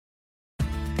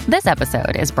This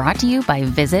episode is brought to you by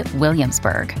Visit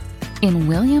Williamsburg. In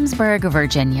Williamsburg,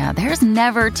 Virginia, there's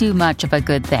never too much of a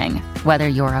good thing. Whether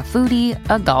you're a foodie,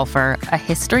 a golfer, a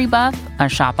history buff, a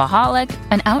shopaholic,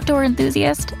 an outdoor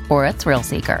enthusiast, or a thrill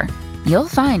seeker, you'll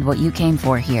find what you came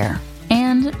for here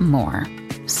and more.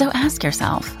 So ask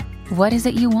yourself, what is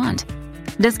it you want?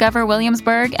 Discover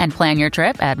Williamsburg and plan your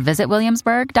trip at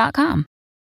visitwilliamsburg.com.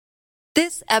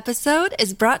 This episode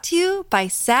is brought to you by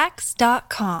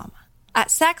Sax.com. At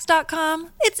Sax.com,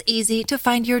 it's easy to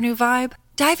find your new vibe.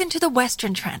 Dive into the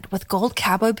Western trend with gold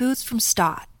cowboy boots from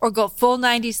Stott, or go full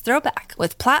 90s throwback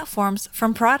with platforms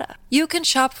from Prada. You can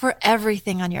shop for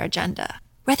everything on your agenda,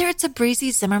 whether it's a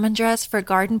breezy Zimmermann dress for a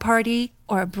garden party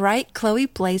or a bright Chloe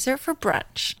blazer for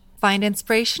brunch. Find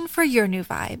inspiration for your new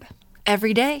vibe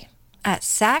every day at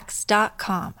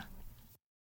Sax.com.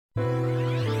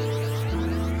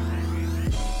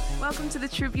 Welcome to the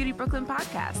True Beauty Brooklyn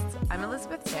podcast. I'm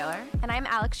Elizabeth Taylor. And I'm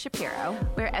Alex Shapiro.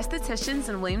 We're estheticians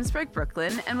in Williamsburg,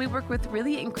 Brooklyn, and we work with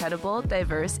really incredible,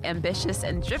 diverse, ambitious,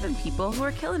 and driven people who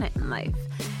are killing it in life.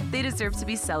 They deserve to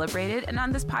be celebrated, and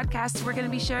on this podcast, we're going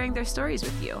to be sharing their stories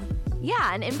with you.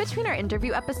 Yeah, and in between our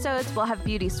interview episodes, we'll have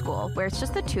Beauty School, where it's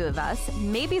just the two of us,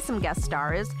 maybe some guest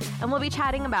stars, and we'll be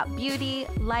chatting about beauty,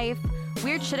 life,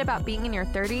 weird shit about being in your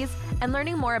 30s, and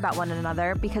learning more about one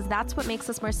another, because that's what makes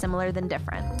us more similar than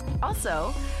different.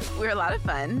 Also, we're a lot of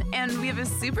fun, and we have a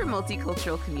super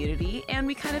multicultural community, and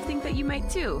we kind of think that you might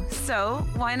too. So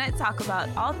why not talk about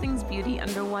all things beauty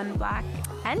under one Black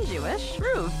and Jewish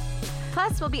roof?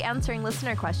 Plus, we'll be answering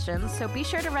listener questions, so be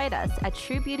sure to write us at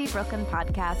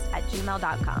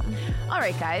truebeautybrooklynpodcast@gmail.com. All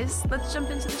right, guys, let's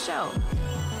jump into the show.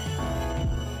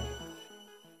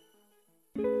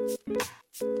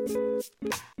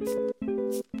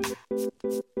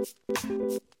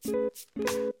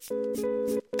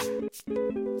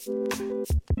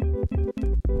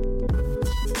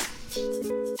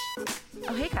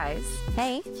 Oh, hey guys.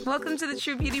 Hey. Welcome to the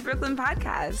True Beauty Brooklyn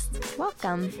podcast.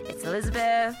 Welcome. It's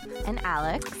Elizabeth. And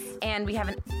Alex. And we have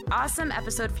an awesome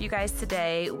episode for you guys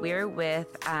today. We're with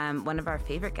one of our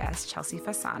favorite guests, Chelsea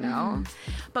Fasano.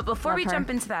 But before we jump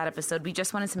into that episode, we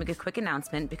just wanted to make a quick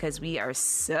announcement because we are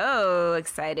so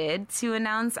excited to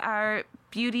announce our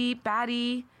Beauty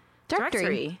Baddie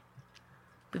Directory.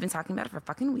 We've been talking about it for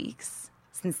fucking weeks,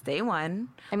 since day one.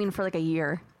 I mean, for like a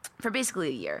year. For basically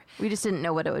a year. We just didn't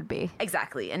know what it would be.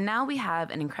 Exactly. And now we have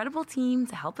an incredible team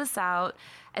to help us out.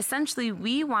 Essentially,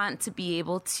 we want to be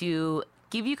able to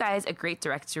give you guys a great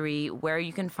directory where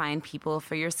you can find people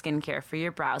for your skincare, for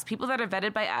your brows, people that are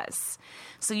vetted by us,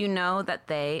 so you know that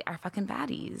they are fucking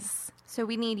baddies. So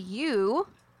we need you...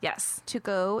 Yes. To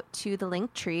go to the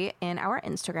link tree in our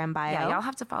Instagram bio. Yeah, y'all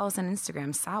have to follow us on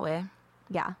Instagram. Sawe.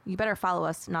 Yeah, you better follow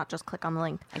us, not just click on the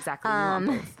link. Exactly. We want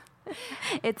both.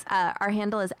 It's our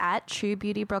handle is at True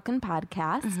Beauty Brooklyn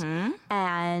Podcast,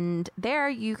 and there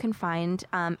you can find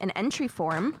an entry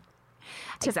form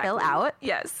to fill out.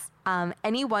 Yes.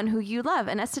 Anyone who you love,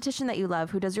 an esthetician that you love,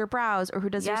 who does your brows or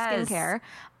who does your skincare.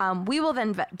 We will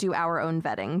then do our own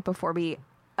vetting before we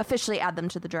officially add them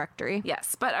to the directory.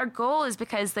 Yes, but our goal is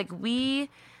because like we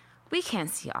can't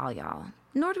see all y'all,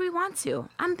 nor do we want to.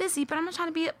 I'm busy, but I'm not trying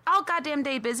to be all goddamn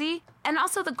day busy. And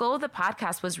also the goal of the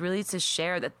podcast was really to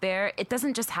share that it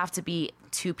doesn't just have to be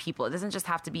two people. It doesn't just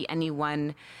have to be any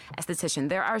one esthetician.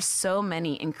 There are so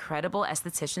many incredible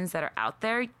estheticians that are out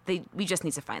there. We just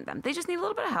need to find them. They just need a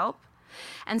little bit of help.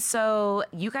 And so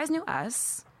you guys knew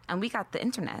us, and we got the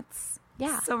internets.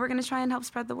 Yeah. So we're going to try and help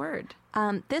spread the word.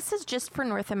 This is just for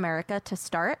North America to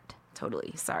start.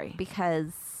 Totally. Sorry.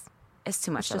 Because... it's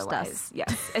too much just otherwise. us.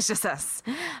 Yes, it's just us.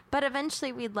 But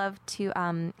eventually we'd love to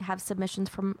have submissions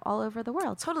from all over the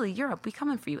world. Totally. Europe, we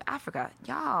coming for you. Africa.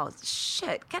 Y'all,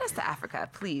 shit. Get us to Africa,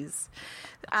 please.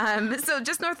 So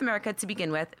just North America to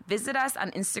begin with. Visit us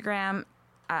on Instagram.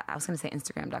 I was going to say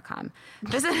Instagram.com.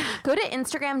 Go to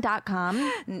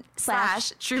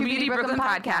Instagram.com/True Beauty Brooklyn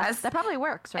Podcast. That probably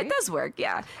works, right? It does work,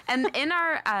 yeah. And in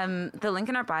our the link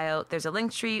in our bio, there's a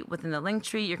link tree. Within the link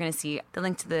tree, you're going to see the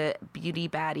link to the Beauty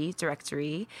Baddie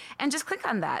directory. And just click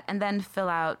on that and then fill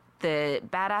out the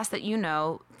badass that you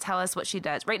know. Tell us what she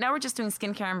does. Right now, we're just doing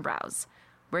skincare and brows.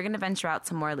 We're going to venture out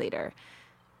some more later.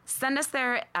 Send us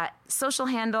their social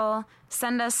handle.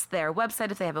 Send us their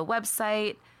website if they have a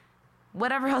website.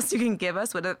 Whatever else you can give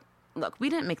us. Look, we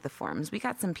didn't make the forms. We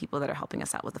got some people that are helping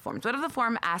us out with the forms. Whatever the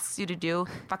form asks you to do,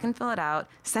 fucking fill it out.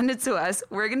 Send it to us.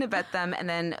 We're going to vet them, and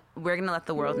then we're going to let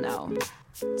the world know.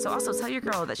 So also tell your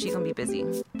girl that she's going to be busy.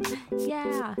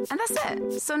 Yeah. And that's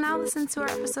it. So now listen to our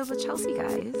episode with Chelsea,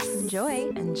 guys.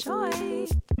 Enjoy. Enjoy.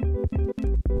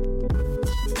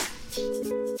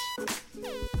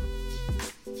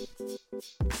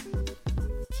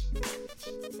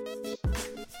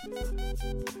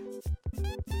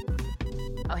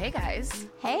 hey guys.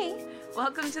 Hey.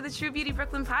 Welcome to the True Beauty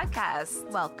Brooklyn podcast.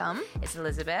 Welcome. It's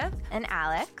Elizabeth. And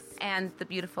Alex. And the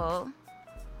beautiful,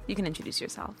 you can introduce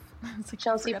yourself.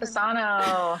 Chelsea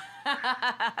Fasano.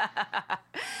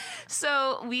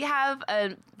 So we have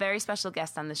a very special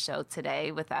guest on the show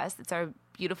today with us. It's our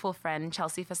beautiful friend,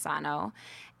 Chelsea Fasano.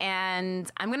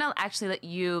 And I'm going to actually let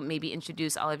you maybe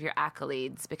introduce all of your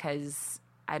accolades because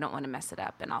I don't want to mess it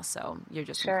up. And also, you're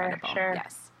just incredible. Sure.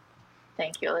 Yes.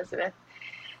 Thank you, Elizabeth.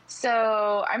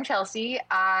 So I'm Chelsea.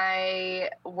 I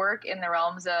work in the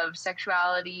realms of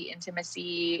sexuality,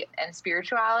 intimacy, and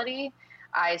spirituality.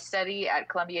 I study at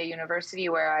Columbia University,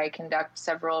 where I conduct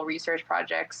several research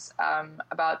projects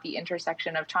about the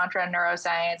intersection of Tantra and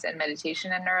neuroscience and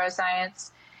meditation and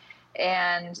neuroscience.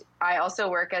 And I also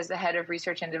work as the head of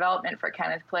research and development for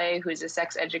Kenneth Play, who's a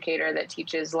sex educator that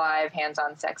teaches live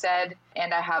hands-on sex ed.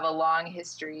 And I have a long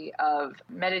history of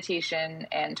meditation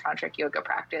and tantric yoga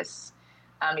practice.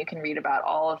 You can read about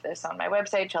all of this on my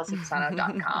website,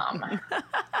 chelseafasano.com.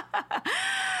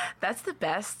 That's the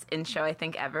best intro, I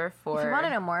think, ever for... If you want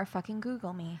to know more, fucking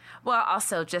Google me. Well,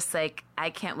 also, just like, I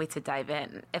can't wait to dive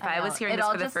in. If I was hearing this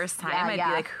for the first time, I'd be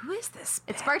like, who is this bitch?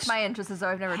 It sparked my interest as though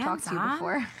I've never talked to you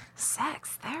before.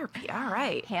 Sex therapy, all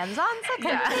right. Hands-on sex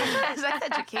education. Sex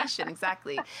education,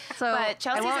 exactly. But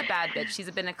Chelsea's a bad bitch.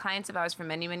 She's been a client of ours for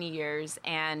many, many years.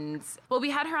 And, well, we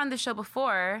had her on the show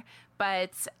before,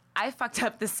 but... I fucked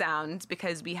up the sound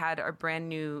because we had our brand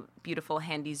new, beautiful,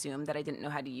 handy Zoom that I didn't know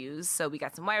how to use. So we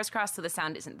got some wires crossed, so the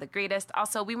sound isn't the greatest.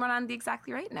 Also, we weren't on the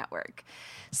Exactly Right network.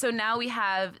 So now we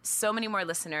have so many more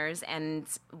listeners, and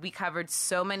we covered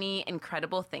so many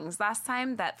incredible things last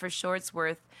time that for sure it's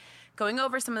worth going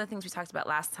over some of the things we talked about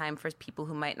last time for people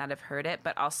who might not have heard it,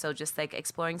 but also just like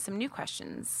exploring some new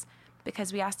questions.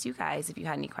 Because we asked you guys if you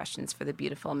had any questions for the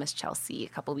beautiful Miss Chelsea a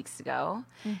couple weeks ago.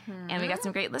 Mm-hmm. And we got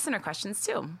some great listener questions,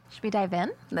 too. Should we dive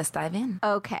in? Let's dive in.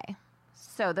 Okay.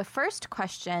 So the first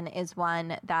question is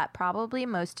one that probably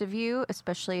most of you,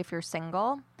 especially if you're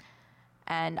single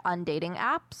and on dating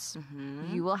apps,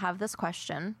 you will have this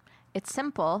question. It's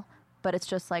simple, but it's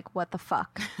just like, what the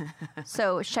fuck?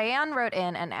 So Cheyenne wrote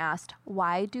in and asked,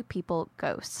 why do people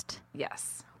ghost?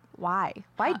 Yes. Why?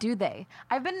 Why do they?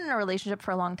 I've been in a relationship for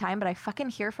a long time, but I fucking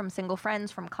hear from single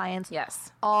friends, from clients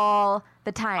all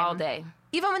the time. All day.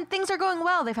 Even when things are going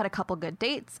well, they've had a couple good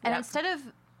dates. And instead of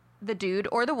the dude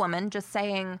or the woman just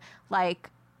saying,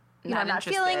 like, you know, I'm not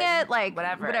feeling it, like,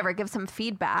 whatever, give some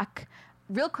feedback.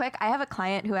 Real quick, I have a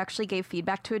client who actually gave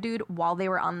feedback to a dude while they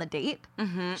were on the date.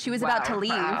 Mm-hmm. She was about to leave.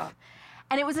 Wow.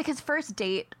 And it was like his first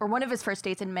date, or one of his first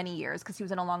dates in many years, because he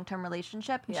was in a long-term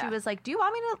relationship. And she was like, do you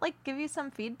want me to, like, give you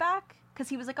some feedback? Because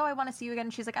he was like, oh, I want to see you again.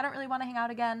 And she's like, I don't really want to hang out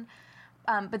again.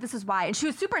 But this is why. And she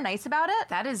was super nice about it.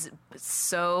 That is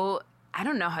so... I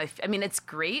don't know how I mean, it's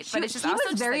great, but it's just he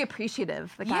also was very like,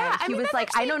 appreciative. The guy. Yeah, he was like,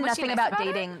 I know nothing about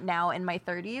dating it? now in my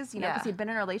 30s, you know, because he'd been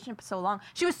in a relationship so long.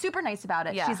 She was super nice about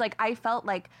it. Yeah. She's like, I felt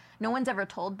like no one's ever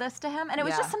told this to him. And it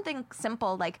was just something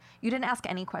simple, like, you didn't ask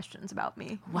any questions about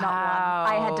me. Wow. Not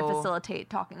one. I had to facilitate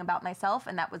talking about myself,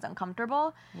 and that was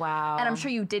uncomfortable. Wow. And I'm sure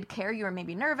you did care. You were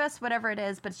maybe nervous, whatever it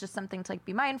is, but it's just something to, like,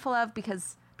 be mindful of,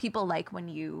 because people like when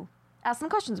you... ask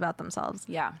them questions about themselves.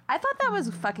 Yeah. I thought that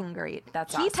was fucking great.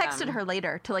 That's He awesome. texted her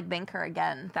later to, like, thank her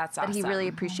again. That's awesome. That he really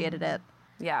appreciated it.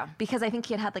 Yeah. Because I think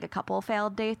he had like, a couple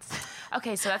failed dates.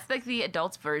 Okay, so that's, like, the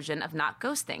adult version of not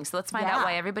ghosting. So let's find out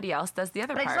why everybody else does the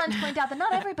other part. But I just wanted to point out that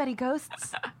not everybody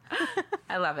ghosts.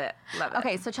 I love it. Love it.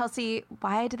 Okay, so Chelsea,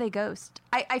 why do they ghost?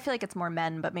 I feel like it's more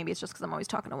men, but maybe it's just because I'm always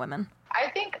talking to women. I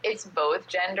think it's both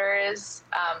genders,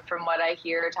 from what I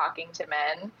hear talking to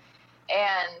men.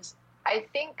 And I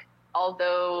think...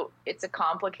 although it's a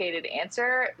complicated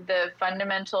answer, the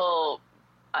fundamental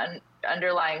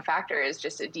underlying factor is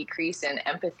just a decrease in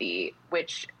empathy,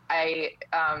 which I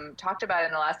talked about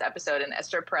in the last episode, and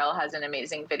Esther Perel has an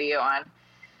amazing video on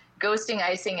ghosting,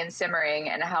 icing, and simmering,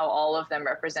 and how all of them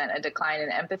represent a decline in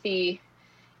empathy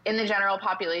in the general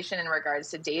population in regards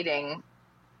to dating.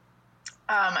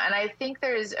 And I think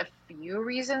there's a few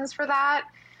reasons for that,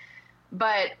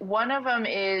 but one of them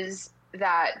is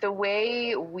that the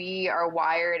way we are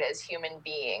wired as human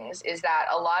beings is that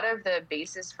a lot of the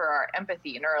basis for our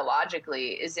empathy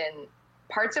neurologically is in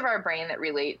parts of our brain that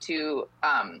relate to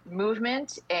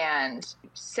movement and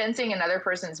sensing another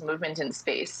person's movement in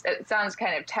space. It sounds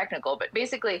kind of technical, but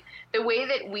basically the way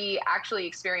that we actually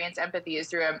experience empathy is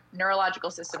through a neurological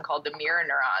system called the mirror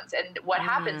neurons. And what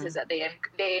happens is that they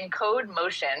encode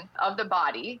motion of the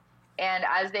body, and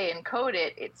as they encode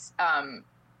it,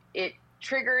 it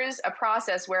triggers a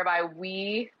process whereby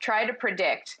we try to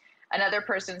predict another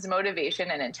person's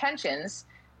motivation and intentions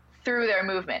through their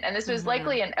movement. And this was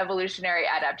likely an evolutionary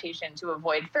adaptation to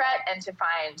avoid threat and to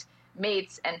find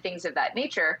mates and things of that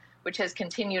nature, which has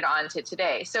continued on to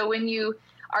today. So when you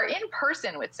are in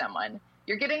person with someone,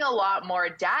 you're getting a lot more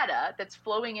data that's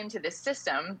flowing into this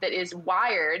system that is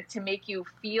wired to make you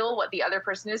feel what the other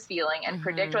person is feeling and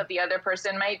predict what the other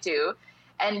person might do.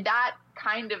 And that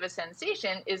kind of a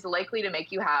sensation is likely to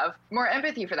make you have more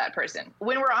empathy for that person.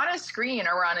 When we're on a screen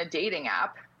or we're on a dating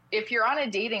app, if you're on a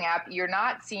dating app, you're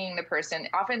not seeing the person.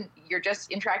 Often you're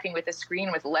just interacting with a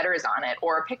screen with letters on it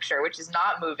or a picture, which is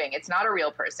not moving. It's not a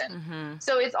real person.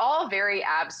 So it's all very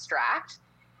abstract.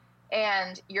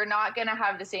 And you're not going to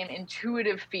have the same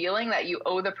intuitive feeling that you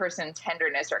owe the person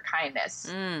tenderness or kindness.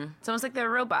 It's almost like they're a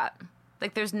robot.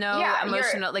 Like there's no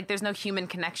emotional, like there's no human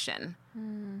connection.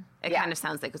 It kind of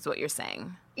sounds like it's what you're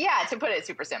saying. Yeah, to put it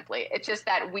super simply. It's just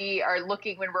that we are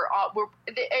looking when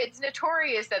it's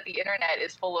notorious that the internet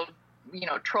is full of,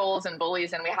 trolls and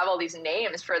bullies, and we have all these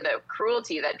names for the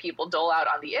cruelty that people dole out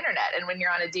on the internet. And when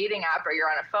you're on a dating app or you're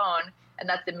on a phone, and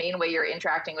that's the main way you're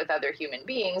interacting with other human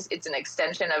beings, it's an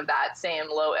extension of that same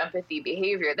low empathy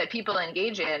behavior that people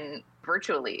engage in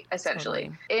virtually,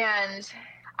 essentially. Totally. And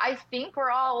I think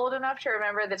we're all old enough to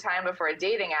remember the time before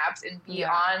dating apps and be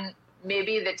on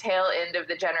maybe the tail end of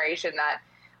the generation that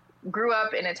grew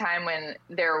up in a time when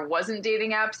there wasn't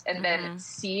dating apps, and then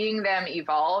seeing them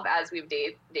evolve as we've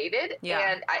dated.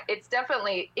 And it's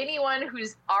definitely anyone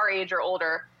who's our age or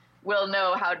older will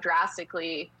know how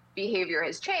drastically behavior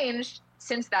has changed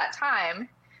since that time.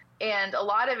 And a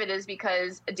lot of it is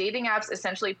because dating apps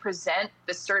essentially present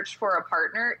the search for a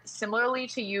partner similarly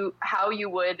to how you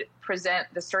would present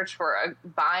the search for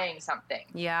buying something.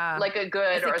 Yeah. Like a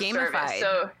good or a service.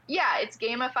 So it's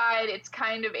gamified. It's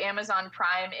kind of Amazon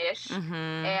Prime-ish.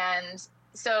 And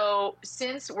so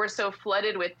since we're so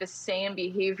flooded with the same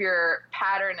behavior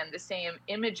pattern and the same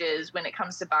images when it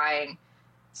comes to buying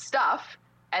stuff,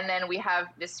 and then we have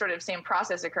this sort of same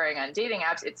process occurring on dating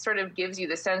apps, it sort of gives you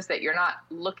the sense that you're not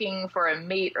looking for a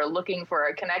mate or looking for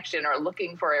a connection or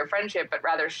looking for a friendship, but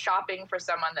rather shopping for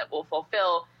someone that will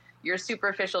fulfill your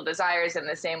superficial desires in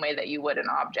the same way that you would an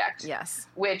object. Yes.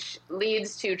 Which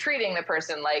leads to treating the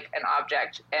person like an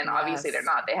object, and obviously they're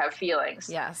not. They have feelings.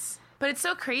 Yes. But it's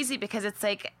so crazy because it's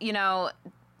like,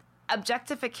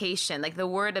 objectification, like the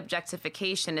word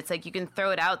objectification, it's like you can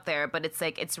throw it out there, but it's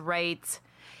like it's right.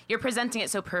 You're presenting it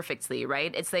so perfectly,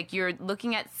 right? It's like you're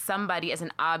looking at somebody as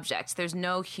an object. There's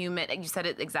no human, you said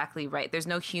it exactly right. There's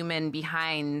no human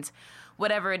behind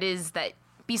whatever it is that,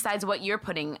 besides what you're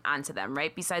putting onto them,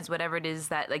 right? Besides whatever it is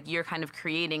that like you're kind of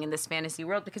creating in this fantasy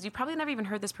world, because you've probably never even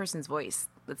heard this person's voice.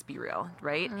 Let's be real,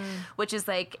 right? Which is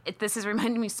like, this is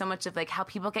reminding me so much of like how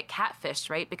people get catfished,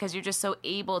 right? Because you're just so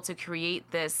able to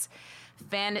create this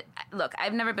Look,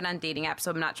 I've never been on dating apps,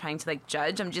 so I'm not trying to like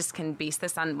judge. I'm just can base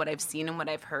this on what I've seen and what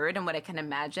I've heard and what I can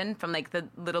imagine from like the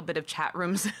little bit of chat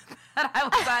rooms that I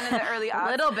was on in the early aughts.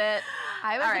 Little bit.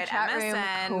 I was a chat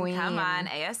MSN, room queen. Come on,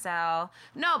 ASL.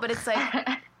 No, but it's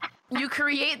like you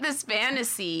create this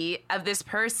fantasy of this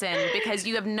person because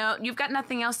you've got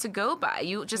nothing else to go by.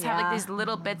 You just have like these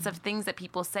little bits of things that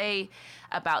people say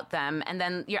about them. And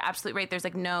then you're absolutely right. There's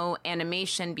like no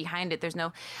animation behind it. There's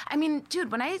no, I mean,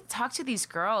 dude, when I talk to these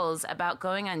girls about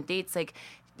going on dates, like,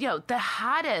 the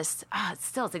hottest,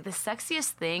 it's like the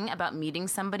sexiest thing about meeting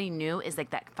somebody new is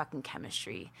like that fucking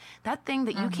chemistry. That thing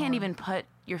that you can't even put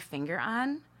your finger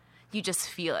on, you just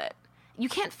feel it. You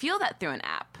can't feel that through an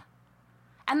app.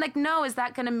 And like, no, is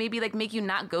that going to maybe like make you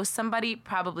not ghost somebody?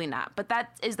 Probably not. But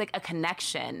that is like a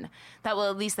connection that will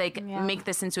at least like make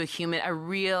this into a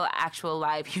real, actual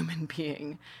live human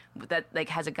being that like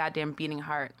has a goddamn beating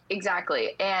heart. Exactly.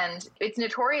 And it's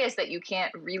notorious that you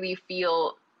can't really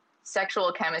feel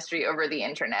sexual chemistry over the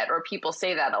internet, or people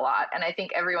say that a lot. And I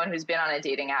think everyone who's been on a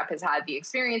dating app has had the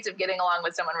experience of getting along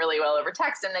with someone really well over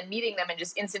text and then meeting them and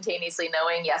just instantaneously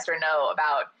knowing yes or no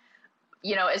about,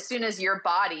 as soon as your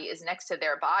body is next to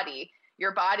their body,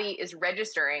 your body is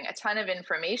registering a ton of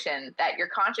information that your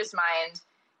conscious mind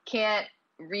can't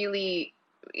really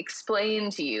explain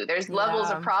to you. There's levels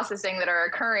of processing that are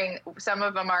occurring. Some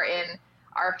of them are in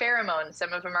our pheromones.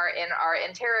 Some of them are in our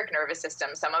enteric nervous system.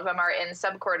 Some of them are in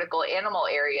subcortical animal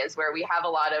areas where we have a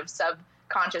lot of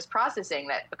subconscious processing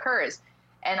that occurs.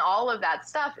 And all of that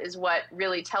stuff is what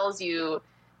really tells you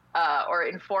or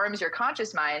informs your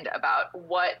conscious mind about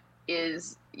what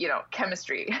is,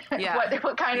 chemistry,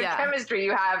 what kind of chemistry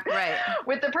you have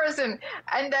with the person.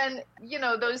 And then,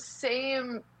 those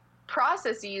same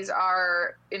processes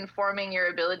are informing your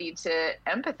ability to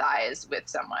empathize with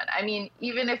someone. I mean,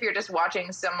 even if you're just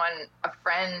watching someone, a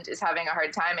friend is having a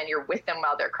hard time and you're with them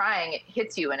while they're crying, it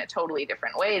hits you in a totally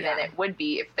different way than it would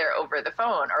be if they're over the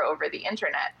phone or over the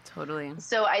internet. Totally.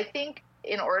 So I think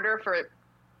in order for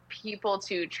people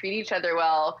to treat each other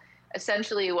well,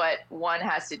 essentially what one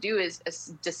has to do is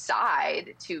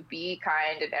decide to be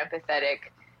kind and empathetic,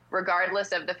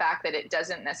 regardless of the fact that it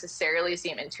doesn't necessarily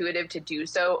seem intuitive to do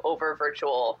so over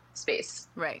virtual space.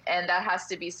 Right. And that has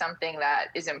to be something that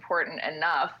is important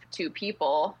enough to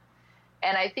people.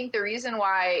 And I think the reason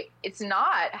why it's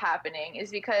not happening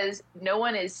is because no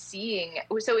one is seeing.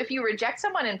 So if you reject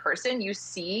someone in person, you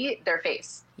see their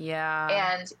face.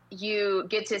 Yeah. And you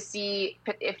get to see,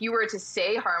 if you were to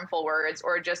say harmful words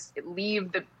or just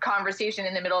leave the conversation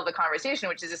in the middle of the conversation,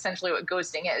 which is essentially what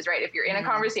ghosting is, right? If you're in a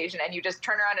conversation and you just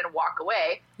turn around and walk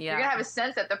away, you're going to have a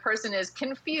sense that the person is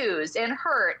confused and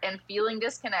hurt and feeling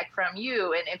disconnect from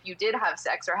you. And if you did have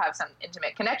sex or have some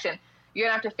intimate connection, you're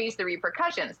going to have to face the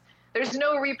repercussions. There's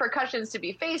no repercussions to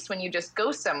be faced when you just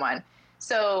ghost someone.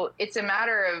 So it's a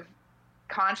matter of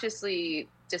consciously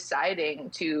deciding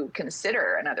to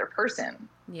consider another person.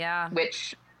 Yeah.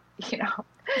 Which, you know.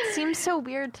 It seems so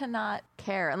weird to not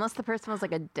care, unless the person was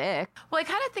like a dick. Well, I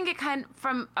kind of think it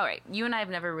all right, you and I have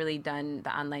never really done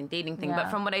the online dating thing, but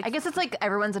from what I guess it's like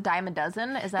everyone's a dime a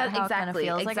dozen. Is that how exactly, it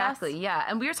kind of feels, exactly, yeah.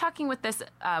 And we were talking with this,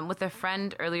 with a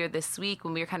friend earlier this week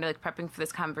when we were kind of like prepping for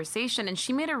this conversation, and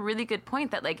she made a really good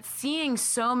point that like seeing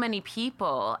so many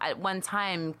people at one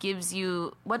time gives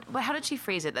you, how did she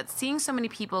phrase it? That seeing so many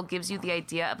people gives you the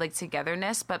idea of like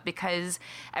togetherness, but because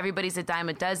everybody's a dime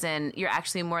a dozen, you're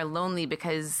actually more lonely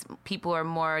because people are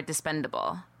more dispendable.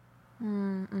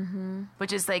 Mm-hmm.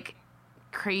 Which is like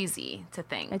crazy to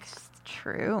think. It's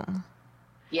true.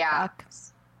 Yeah. Fuck.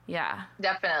 Yeah.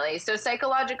 Definitely. So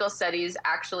psychological studies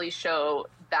actually show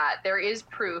that there is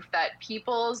proof that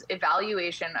people's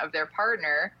evaluation of their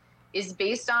partner is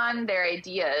based on their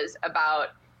ideas about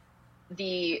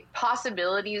the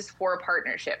possibilities for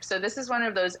partnership. So this is one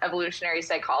of those evolutionary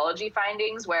psychology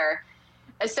findings where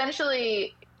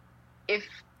essentially if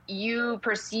you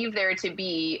perceive there to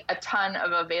be a ton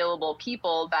of available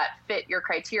people that fit your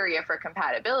criteria for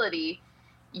compatibility,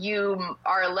 you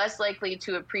are less likely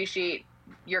to appreciate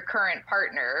your current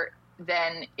partner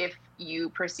than if you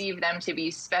perceive them to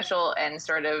be special and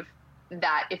sort of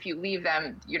that if you leave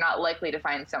them, you're not likely to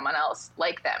find someone else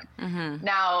like them. Mm-hmm.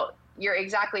 Now, you're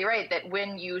exactly right that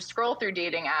when you scroll through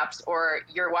dating apps or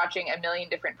you're watching a million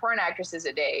different porn actresses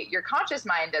a day, your conscious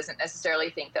mind doesn't necessarily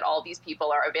think that all these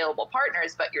people are available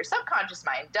partners, but your subconscious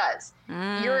mind does.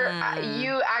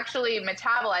 You actually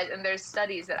metabolize, and there's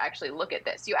studies that actually look at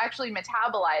this, you actually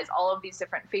metabolize all of these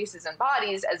different faces and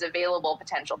bodies as available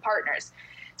potential partners.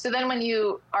 So then when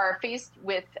you are faced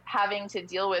with having to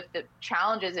deal with the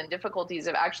challenges and difficulties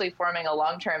of actually forming a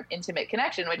long-term intimate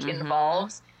connection, which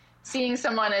involves seeing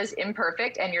someone as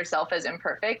imperfect and yourself as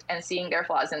imperfect and seeing their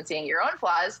flaws and seeing your own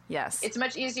flaws, it's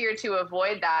much easier to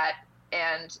avoid that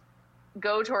and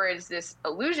go towards this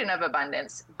illusion of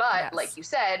abundance. But like you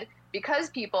said, because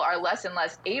people are less and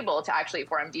less able to actually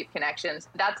form deep connections,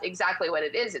 that's exactly what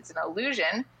it is. It's an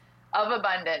illusion of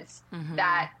abundance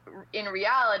that in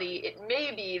reality, it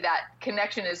may be that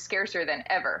connection is scarcer than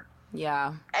ever.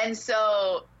 Yeah. And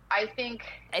so I think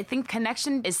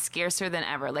connection is scarcer than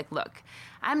ever. Like, look,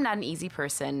 I'm not an easy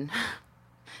person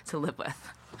to live with.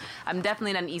 I'm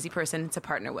definitely not an easy person to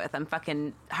partner with. I'm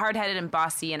fucking hard-headed and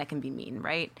bossy, and I can be mean,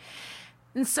 right?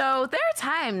 And so there are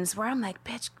times where I'm like,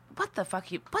 bitch, what the fuck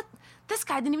this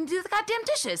guy didn't even do the goddamn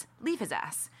dishes. Leave his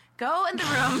ass. Go in the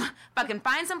room, fucking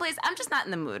find someplace. I'm just not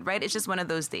in the mood, right? It's just one of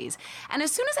those days. And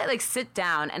as soon as I like sit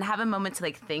down and have a moment to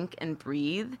like think and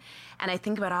breathe, and I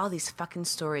think about all these fucking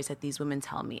stories that these women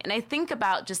tell me, and I think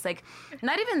about just like,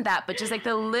 not even that, but just like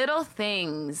the little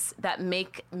things that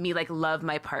make me like love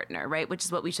my partner, right? Which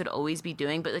is what we should always be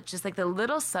doing. But it's just like the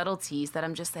little subtleties that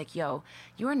I'm just like, yo,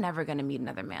 you are never gonna meet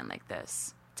another man like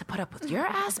this to put up with your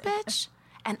ass, bitch.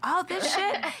 And all this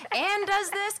shit, and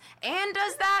does this, and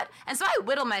does that. And so I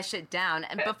whittle my shit down,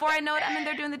 and before I know it, I'm in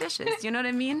there doing the dishes. You know what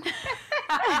I mean?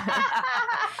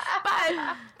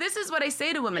 But this is what I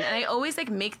say to women, and I always,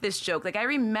 like, make this joke. Like, I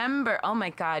remember, oh,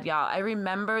 my God, y'all, I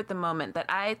remember the moment that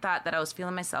I thought that I was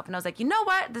feeling myself, and I was like, you know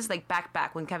what? This is, like,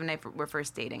 back when Kevin and I were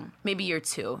first dating, maybe year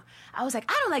 2. I was like,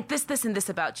 I don't like this, and this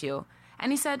about you.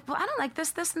 And he said, well, I don't like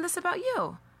this, and this about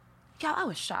you. Y'all, I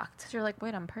was shocked. So you're like,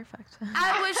 wait, I'm perfect.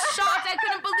 I was shocked. I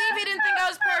couldn't believe he didn't think I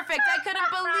was perfect. I couldn't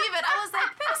believe it. I was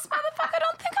like, this motherfucker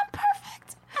don't think I'm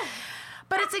perfect.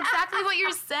 But it's exactly what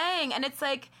you're saying. And it's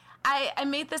like, I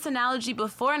made this analogy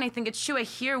before, and I think it's true. I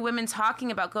hear women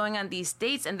talking about going on these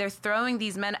dates, and they're throwing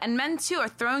these men, and men too, are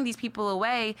throwing these people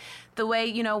away the way,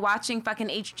 you know, watching fucking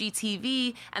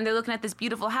HGTV, and they're looking at this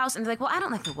beautiful house, and they're like, well, I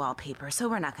don't like the wallpaper, so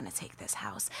we're not going to take this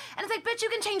house. And it's like, bitch, you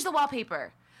can change the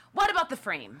wallpaper. What about the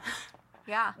frame?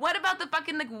 Yeah. What about the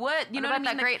fucking, like, wood? You know what I mean?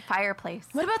 What about that great fireplace?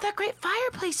 What about that great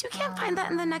fireplace? You can't find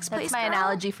that in the next place, That's my girl.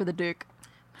 analogy for the dick.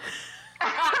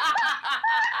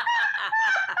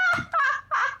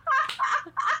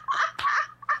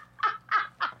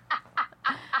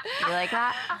 You like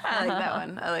that? I like that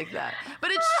one. I like that.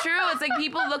 But it's true. It's like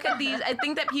people look at these. I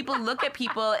think that people look at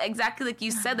people exactly like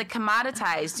you said, like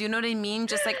commoditized. Do you know what I mean?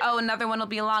 Just like, oh, another one will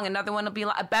be along. Another one will be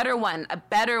along. A better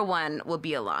one will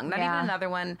be along. Not even another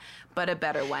one, but a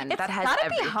better one. It's that has gotta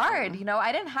everything. be hard. You know,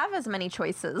 I didn't have as many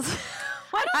choices.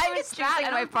 I was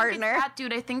choosing my partner.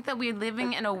 Dude, I think that we're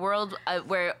living in a world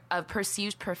of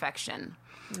perceived perfection.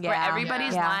 Where Yeah.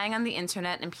 everybody's Yeah. lying on the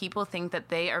internet and people think that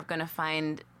they are going to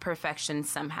find perfection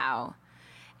somehow.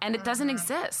 And it doesn't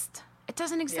exist. It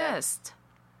doesn't exist.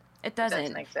 It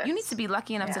doesn't. exist. You need to be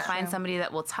lucky enough to Yeah. find somebody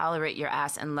that will tolerate your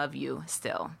ass and love you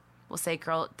still. Will say,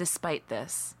 girl, despite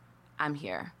this, I'm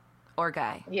here. Or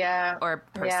guy. Yeah. Or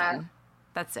person. Yeah.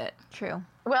 That's it. True.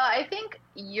 Well, I think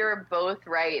you're both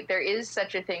right. There is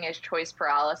such a thing as choice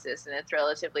paralysis, and it's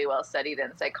relatively well studied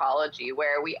in psychology,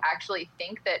 where we actually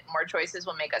think that more choices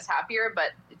will make us happier,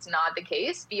 but it's not the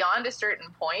case. Beyond a certain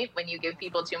point, when you give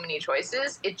people too many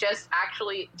choices, it just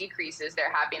actually decreases their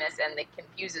happiness, and it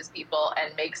confuses people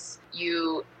and makes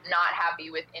you not happy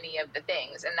with any of the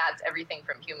things. And that's everything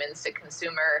from humans to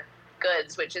consumer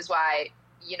goods, which is why,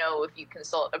 you know, if you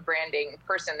consult a branding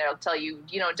person, they'll tell you,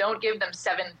 you know, don't give them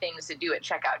 7 things to do at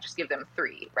checkout. Just give them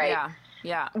 3, right? Yeah.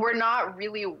 Yeah. We're not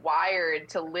really wired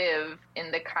to live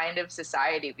in the kind of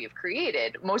society we've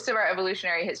created. Most of our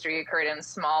evolutionary history occurred in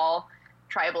small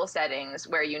tribal settings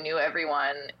where you knew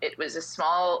everyone. It was a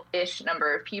small-ish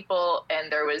number of people,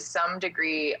 and there was some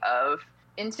degree of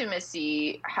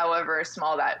intimacy, however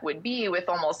small that would be, with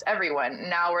almost everyone.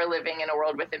 Now we're living in a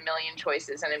world with a million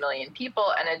choices and a million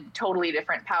people and a totally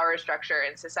different power structure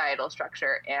and societal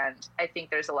structure. And I think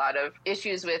there's a lot of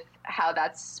issues with how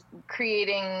that's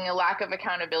creating a lack of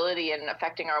accountability and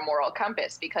affecting our moral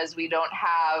compass, because we don't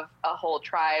have a whole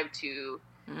tribe to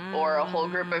or a whole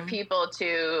group of people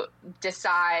to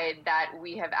decide that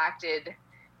we have acted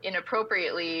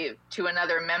inappropriately to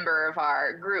another member of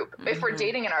our group. If we're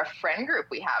dating in our friend group,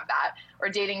 we have that. Or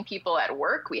dating people at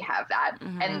work, we have that.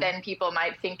 And then people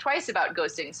might think twice about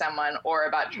ghosting someone or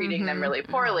about treating them really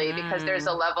poorly because there's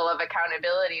a level of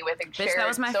accountability with a Bitch, shared that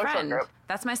was my social friend. group.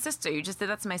 That's my sister. You just did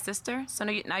that's my sister. So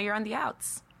now you're on the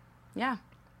outs. Yeah.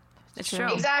 It's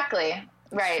true. Exactly.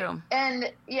 Right. true. And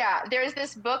yeah, there's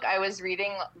this book I was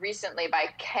reading recently by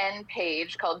Ken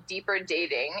Page called Deeper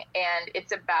Dating. And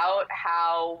it's about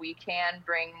how we can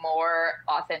bring more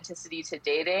authenticity to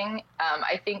dating.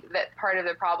 I think that part of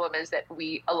the problem is that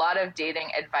a lot of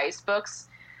dating advice books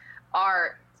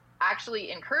are actually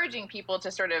encouraging people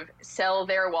to sort of sell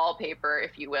their wallpaper,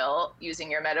 if you will, using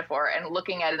your metaphor, and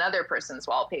looking at another person's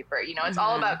wallpaper. You know, it's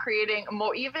all about creating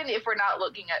more, even if we're not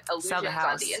looking at illusions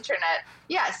on the internet.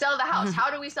 Yeah, sell the house. How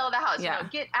do we sell the house? Yeah. You know,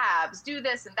 get abs, do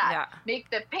this and that, Yeah.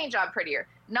 make the paint job prettier.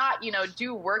 Not, you know,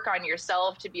 do work on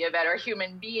yourself to be a better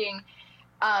human being.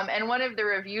 And one of the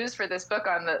reviews for this book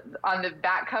on the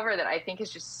back cover that I think is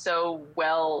just so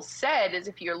well said is,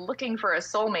 if you're looking for a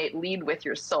soulmate, lead with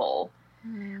your soul.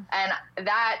 And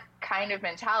that kind of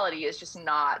mentality is just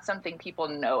not something people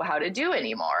know how to do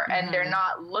anymore. And they're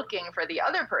not looking for the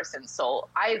other person's soul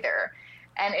either.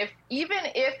 And even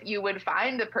if you would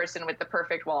find the person with the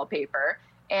perfect wallpaper,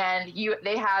 and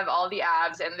they have all the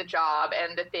abs and the job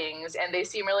and the things, and they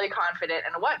seem really confident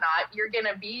and whatnot, you're going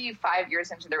to be 5 years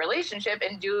into the relationship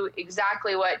and do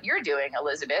exactly what you're doing,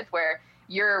 Elizabeth, where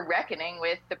you're reckoning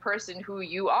with the person who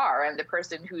you are and the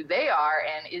person who they are.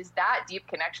 And is that deep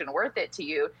connection worth it to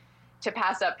you to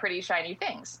pass up pretty shiny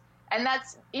things? And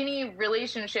that's any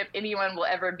relationship anyone will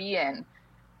ever be in.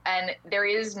 And there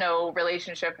is no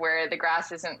relationship where the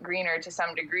grass isn't greener to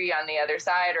some degree on the other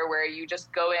side, or where you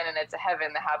just go in and it's a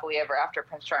heaven, the happily ever after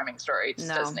Prince Charming story. It just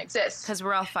doesn't exist. Because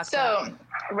we're all fucked up.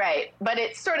 Right. But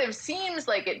it sort of seems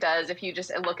like it does if you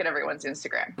just look at everyone's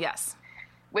Instagram. Yes.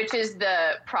 Which is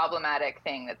the problematic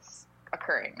thing that's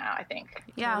occurring now, I think.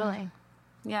 Yeah. Totally.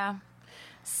 Yeah.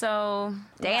 So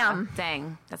Damn. yeah,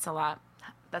 dang. That's a lot.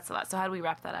 That's a lot. So how do we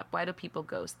wrap that up? Why do people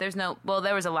ghost? There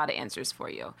was a lot of answers for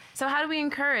you. So how do we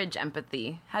encourage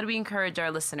empathy? How do we encourage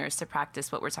our listeners to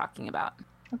practice what we're talking about?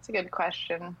 That's a good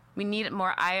question. We need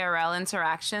more IRL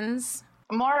interactions.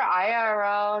 More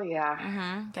IRL,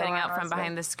 yeah. Getting out from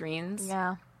behind the screens.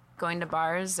 Yeah. going to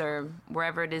bars or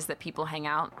wherever it is that people hang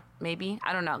out, maybe?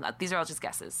 I don't know. These are all just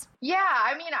guesses. Yeah,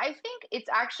 I mean, I think it's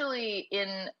actually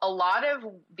in a lot of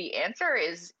the answer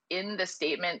is in the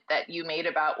statement that you made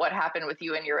about what happened with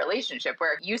you in your relationship,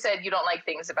 where you said you don't like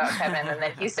things about Kevin, and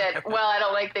then he said, well, I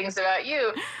don't like things about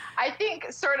you. I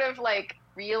think sort of like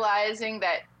realizing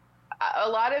that a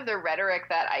lot of the rhetoric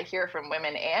that I hear from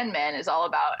women and men is all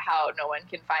about how no one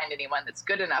can find anyone that's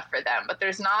good enough for them. But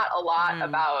there's not a lot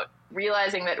about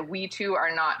realizing that we too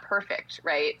are not perfect,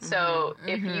 right? So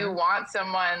if you want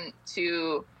someone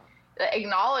to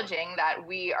acknowledging that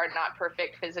we are not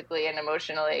perfect physically and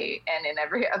emotionally and in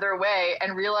every other way,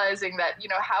 and realizing that, you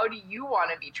know, how do you want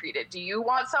to be treated? Do you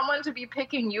want someone to be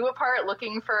picking you apart,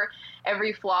 looking for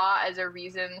every flaw as a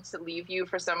reason to leave you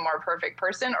for some more perfect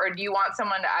person? Or do you want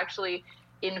someone to actually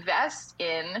invest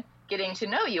in getting to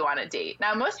know you on a date?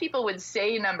 Now, most people would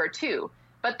say number two,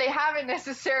 but they haven't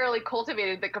necessarily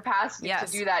cultivated the capacity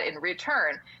to do that in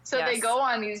return. So they go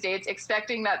on these dates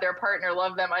expecting that their partner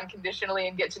love them unconditionally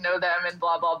and get to know them and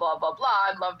blah, blah, blah, blah, blah,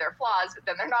 and love their flaws, but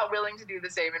then they're not willing to do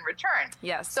the same in return.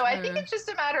 Yes. So I think it's just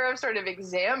a matter of sort of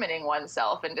examining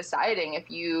oneself and deciding if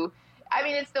you, I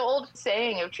mean, it's the old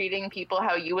saying of treating people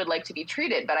how you would like to be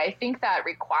treated, but I think that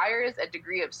requires a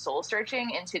degree of soul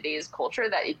searching in today's culture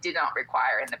that it did not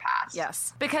require in the past.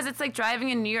 Yes, because it's like driving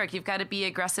in New York. You've got to be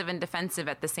aggressive and defensive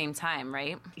at the same time,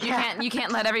 right? You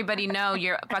can't let everybody know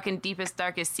your fucking deepest,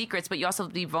 darkest secrets, but you also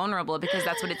be vulnerable because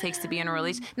that's what it takes to be in a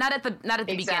relationship. Not at the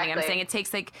beginning. I'm saying it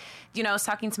takes, like, you know, I was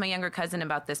talking to my younger cousin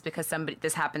about this because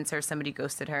this happened to her. Somebody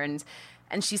ghosted her,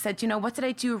 and she said, you know, what did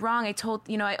I do wrong?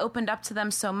 I opened up to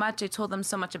them so much. I told them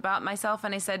so much about myself.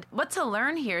 And I said, what to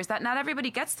learn here is that not everybody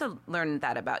gets to learn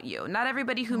that about you. Not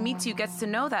everybody who meets you gets to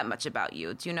know that much about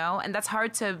you, do you know? And that's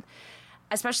hard to,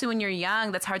 especially when you're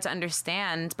young, that's hard to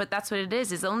understand. But that's what it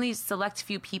is only select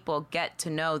few people get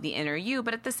to know the inner you.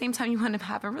 But at the same time, you want to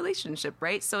have a relationship,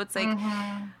 right? So it's like,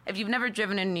 if you've never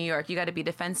driven in New York, you got to be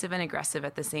defensive and aggressive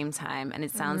at the same time. And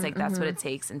it sounds like that's what it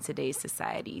takes in today's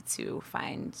society to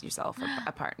find yourself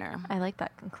a partner. I like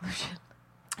that conclusion.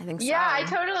 I think so. Yeah, I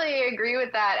totally agree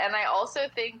with that. And I also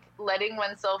think letting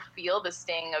oneself feel the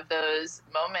sting of those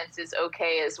moments is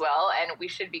okay as well. And we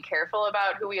should be careful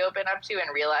about who we open up to and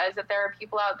realize that there are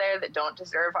people out there that don't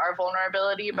deserve our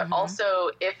vulnerability. But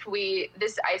also,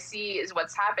 I see is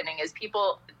what's happening is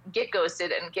people get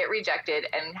ghosted and get rejected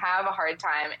and have a hard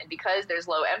time. And because there's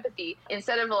low empathy,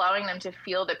 instead of allowing them to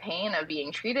feel the pain of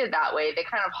being treated that way, they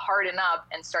kind of harden up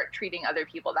and start treating other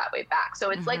people that way back.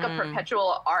 So it's like a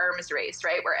perpetual arms race,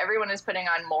 right? Where everyone is putting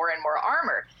on more and more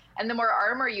armor. And the more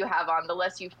armor you have on, the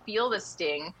less you feel the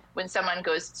sting when someone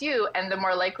ghosts you, and the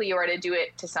more likely you are to do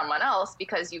it to someone else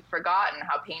because you've forgotten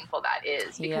how painful that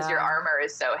is because your armor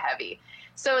is so heavy.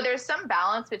 So there's some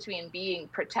balance between being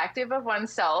protective of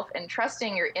oneself and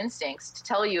trusting your instincts to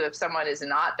tell you if someone is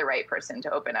not the right person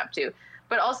to open up to,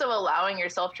 but also allowing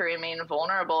yourself to remain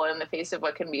vulnerable in the face of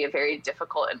what can be a very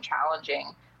difficult and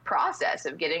challenging process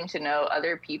of getting to know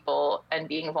other people and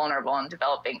being vulnerable and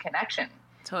developing connection.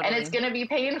 Totally. And it's going to be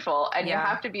painful, and you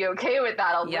have to be okay with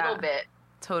that a little bit.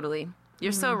 Totally.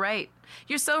 You're so right.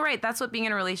 You're so right. That's what being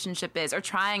in a relationship is, or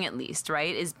trying at least,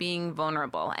 right, is being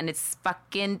vulnerable. And it's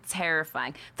fucking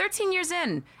terrifying. 13 years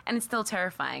in, and it's still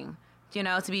terrifying, you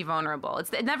know, to be vulnerable.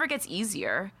 It never gets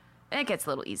easier. It gets a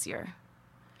little easier.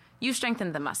 You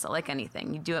strengthen the muscle, like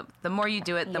anything. You do it. The more you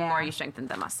do it, the more you strengthen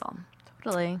the muscle.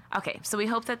 Totally. Okay, so we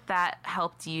hope that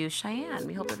helped you, Cheyenne.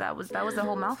 We hope that was a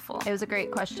whole mouthful. It was a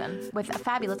great question with a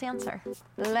fabulous answer.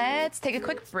 Let's take a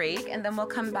quick break, and then we'll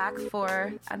come back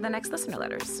for the next listener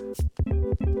letters.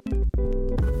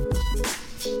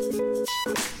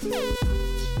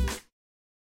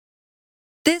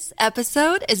 This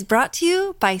episode is brought to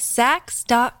you by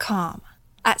Sax.com.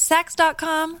 At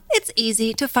Sax.com, it's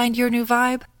easy to find your new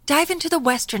vibe. Dive into the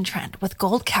Western trend with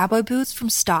gold cowboy boots from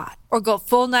Stott, or go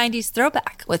full 90s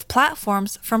throwback with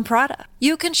platforms from Prada.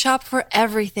 You can shop for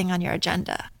everything on your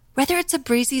agenda, whether it's a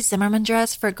breezy Zimmermann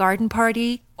dress for a garden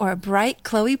party or a bright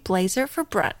Chloe blazer for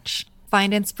brunch.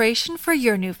 Find inspiration for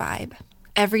your new vibe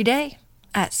every day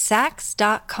at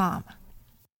Sax.com.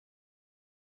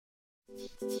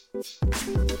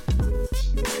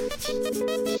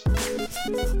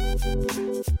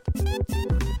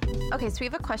 Okay, so we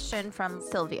have a question from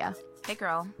Sylvia. Hey,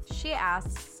 girl. She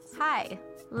asks, hi,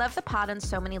 love the pod on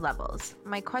so many levels.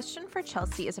 My question for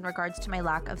Chelsea is in regards to my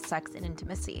lack of sex and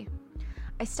intimacy.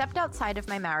 I stepped outside of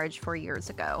my marriage 4 years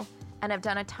ago and have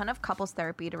done a ton of couples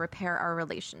therapy to repair our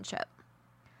relationship.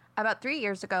 About 3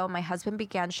 years ago, my husband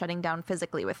began shutting down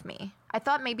physically with me. I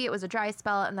thought maybe it was a dry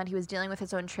spell and that he was dealing with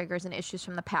his own triggers and issues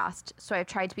from the past, so I've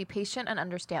tried to be patient and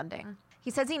understanding. He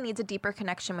says he needs a deeper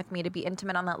connection with me to be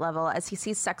intimate on that level, as he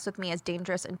sees sex with me as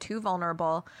dangerous and too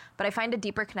vulnerable, but I find a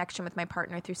deeper connection with my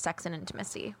partner through sex and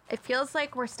intimacy. It feels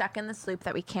like we're stuck in this loop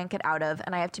that we can't get out of,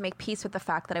 and I have to make peace with the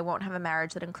fact that I won't have a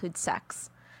marriage that includes sex.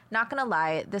 Not gonna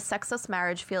lie, this sexless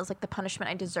marriage feels like the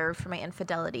punishment I deserve for my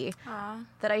infidelity. Aww.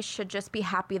 That I should just be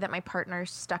happy that my partner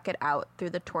stuck it out through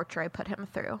the torture I put him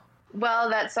through. Well,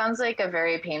 that sounds like a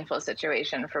very painful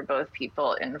situation for both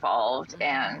people involved. Mm-hmm.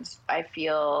 And I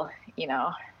feel,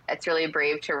 it's really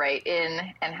brave to write in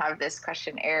and have this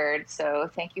question aired. So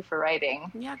thank you for writing.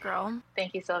 Yeah, girl.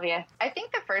 Thank you, Sylvia. I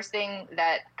think the first thing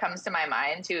that comes to my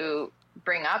mind to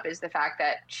bring up is the fact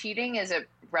that cheating is a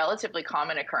relatively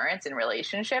common occurrence in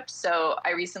relationships. So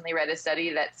I recently read a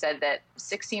study that said that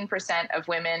 16% of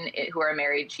women who are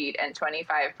married cheat and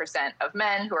 25% of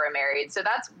men who are married. So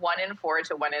that's 1 in 4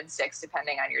 to 1 in 6,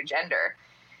 depending on your gender.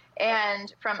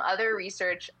 And from other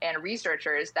research and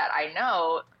researchers that I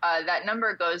know, that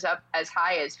number goes up as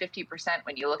high as 50%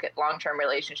 when you look at long-term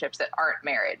relationships that aren't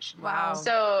marriage. Wow.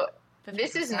 So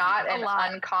this is not an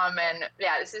uncommon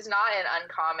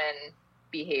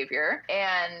behavior.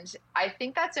 And I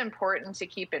think that's important to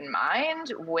keep in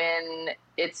mind when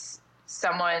it's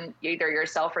someone, either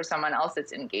yourself or someone else,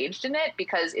 that's engaged in it,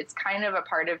 because it's kind of a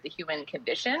part of the human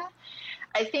condition.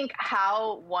 I think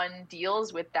how one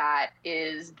deals with that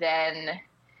is then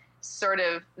sort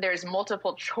of, there's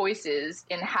multiple choices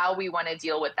in how we want to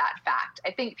deal with that fact.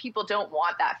 I think people don't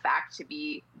want that fact to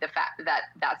be the fact that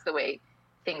that's the way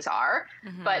things are.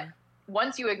 Mm-hmm. But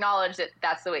once you acknowledge that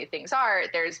that's the way things are,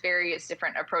 there's various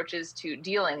different approaches to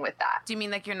dealing with that. Do you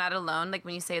mean like you're not alone? Like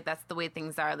when you say that's the way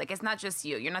things are, like it's not just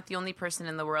you. You're not the only person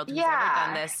in the world who's ever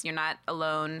done this. You're not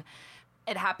alone.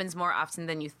 It happens more often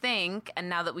than you think. And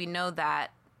now that we know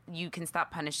that, you can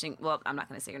stop punishing. Well, I'm not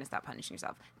going to say you're going to stop punishing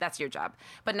yourself. That's your job.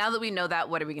 But now that we know that,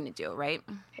 what are we going to do, right?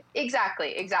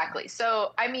 Exactly.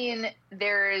 So, I mean,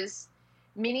 there's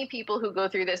many people who go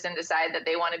through this and decide that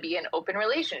they want to be in open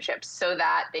relationships so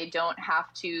that they don't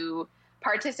have to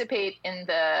participate in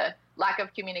the lack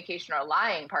of communication or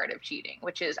lying part of cheating,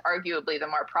 which is arguably the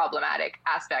more problematic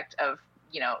aspect of,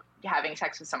 having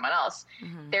sex with someone else.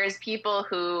 Mm-hmm. There's people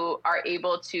who are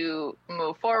able to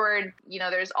move forward.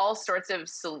 There's all sorts of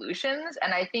solutions.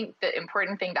 And I think the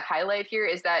important thing to highlight here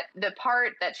is that the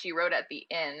part that she wrote at the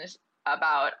end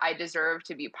about I deserve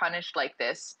to be punished like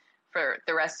this for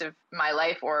the rest of my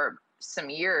life or some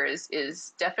years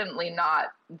is definitely not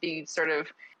the sort of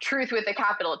truth with a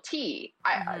capital T.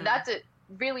 That's a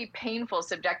really painful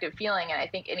subjective feeling, and I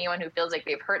think anyone who feels like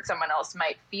they've hurt someone else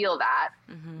might feel that.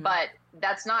 Mm-hmm. But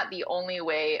that's not the only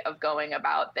way of going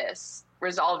about this,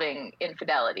 resolving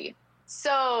infidelity.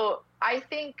 So I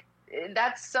think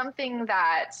that's something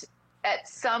that at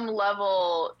some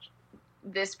level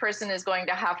this person is going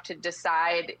to have to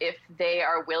decide if they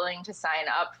are willing to sign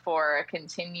up for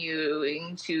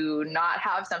continuing to not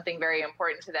have something very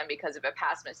important to them because of a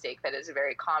past mistake that is a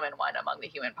very common one among the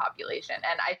human population.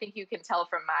 And I think you can tell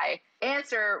from my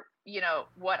answer,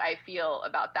 what I feel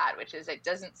about that, which is it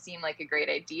doesn't seem like a great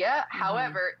idea. Mm-hmm.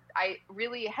 However, I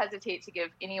really hesitate to give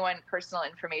anyone personal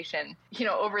information,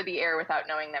 over the air without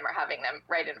knowing them or having them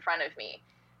right in front of me.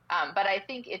 But I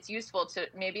think it's useful to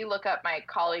maybe look up my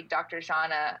colleague, Dr.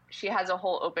 Jana. She has a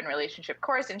whole open relationship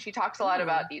course, and she talks a lot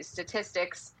about these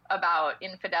statistics about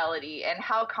infidelity and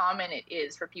how common it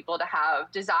is for people to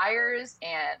have desires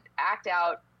and act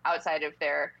out outside of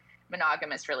their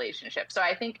monogamous relationship. So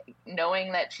I think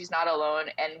knowing that she's not alone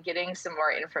and getting some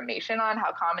more information on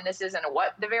how common this is and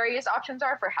what the various options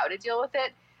are for how to deal with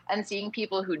it, and seeing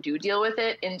people who do deal with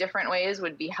it in different ways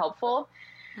would be helpful.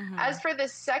 Mm-hmm. As for the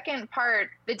second part,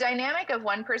 the dynamic of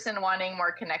one person wanting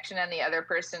more connection than the other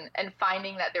person and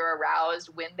finding that they're aroused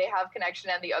when they have connection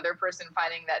and the other person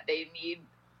finding that they need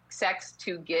sex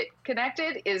to get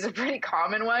connected is a pretty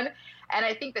common one. And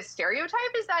I think the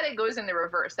stereotype is that it goes in the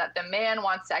reverse, that the man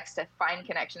wants sex to find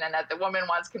connection and that the woman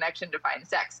wants connection to find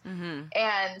sex. Mm-hmm.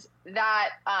 And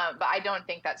that, but I don't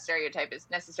think that stereotype is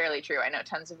necessarily true. I know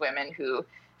tons of women who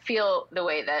feel the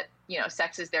way that,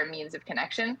 sex is their means of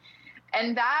connection.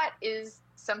 And that is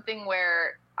something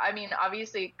where,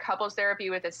 obviously couples therapy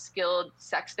with a skilled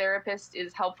sex therapist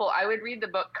is helpful. I would read the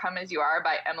book Come As You Are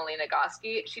by Emily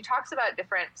Nagoski. She talks about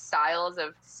different styles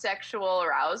of sexual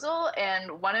arousal.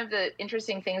 And one of the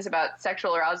interesting things about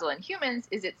sexual arousal in humans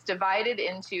is it's divided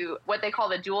into what they call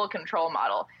the dual control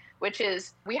model, which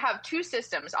is we have two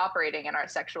systems operating in our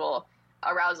sexual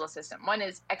arousal system. One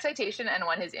is excitation and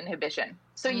one is inhibition.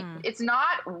 So it's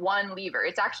not one lever,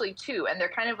 it's actually two, and they're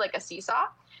kind of like a seesaw.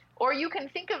 Or you can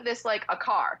think of this like a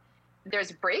car.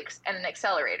 there's brakes and an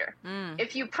accelerator.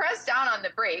 If you press down on the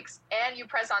brakes and you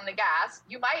press on the gas,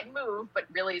 you might move, but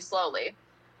really slowly.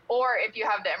 Or if you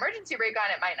have the emergency brake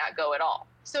on, it might not go at all.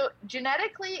 So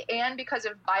genetically and because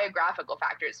of biographical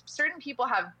factors, certain people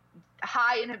have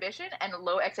high inhibition and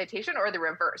low excitation, or the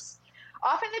reverse.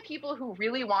 Often the people who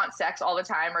really want sex all the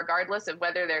time, regardless of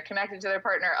whether they're connected to their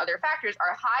partner or other factors,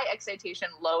 are high excitation,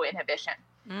 low inhibition.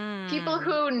 People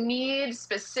who need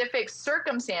specific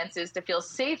circumstances to feel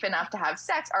safe enough to have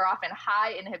sex are often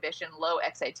high inhibition, low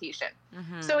excitation.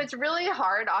 So it's really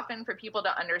hard often for people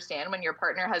to understand when your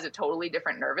partner has a totally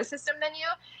different nervous system than you.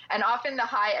 And often the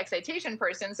high excitation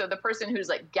person, so the person who's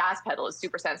like gas pedal is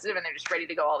super sensitive and they're just ready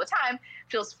to go all the time,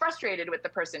 feels frustrated with the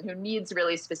person who needs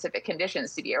really specific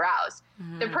conditions to be aroused.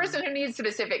 The person who needs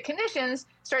specific conditions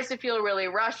starts to feel really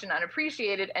rushed and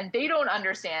unappreciated, and they don't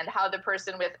understand how the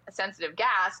person with a sensitive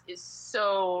gas is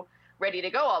so ready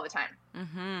to go all the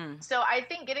time. So I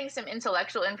think getting some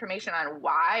intellectual information on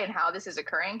why and how this is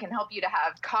occurring can help you to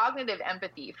have cognitive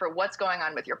empathy for what's going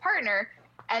on with your partner,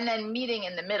 and then meeting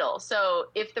in the middle. So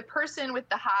if the person with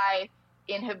the high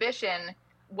inhibition,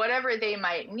 whatever they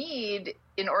might need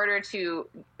in order to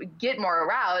get more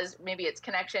aroused, maybe it's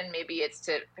connection, maybe it's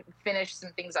to finish some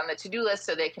things on the to-do list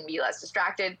so they can be less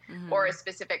distracted, or a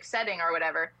specific setting or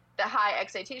whatever, the high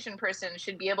excitation person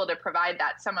should be able to provide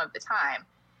that some of the time.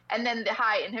 And then the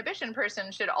high inhibition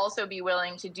person should also be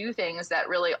willing to do things that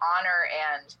really honor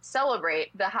and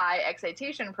celebrate the high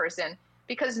excitation person,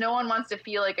 because no one wants to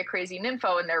feel like a crazy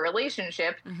nympho in their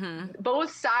relationship.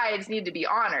 Both sides need to be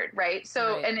honored, right?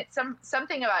 So, and it's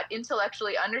something about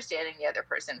intellectually understanding the other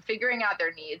person, figuring out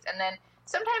their needs, and then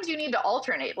sometimes you need to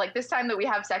alternate. Like this time that we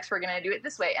have sex, we're going to do it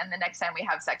this way, and the next time we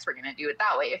have sex, we're going to do it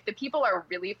that way. If the people are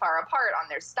really far apart on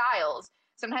their styles,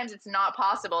 sometimes it's not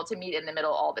possible to meet in the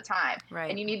middle all the time.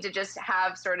 And you need to just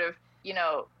have sort of, you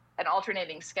know, an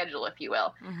alternating schedule, if you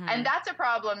will. And that's a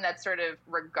problem that's sort of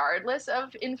regardless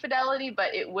of infidelity,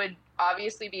 but it would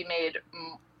obviously be made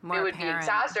more it would apparent. Be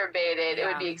exacerbated. It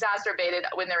would be exacerbated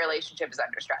when the relationship is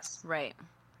under stress.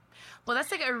 Well,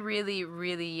 that's like a really,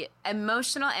 really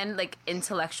emotional and like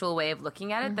intellectual way of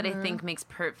looking at it that I think makes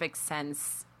perfect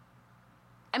sense.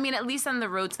 I mean, at least on the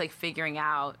road to like figuring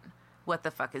out what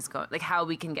the fuck is going, like how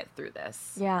we can get through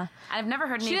this. Yeah. I've never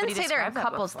heard anybody describe that. She didn't say they're in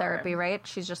couples before. therapy, right?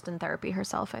 She's just in therapy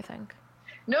herself, I think.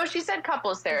 No, she said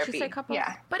couples therapy. Did she say couples?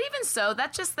 Yeah. But even so,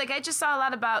 that just like I just saw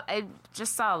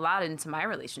a lot into my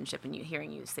relationship and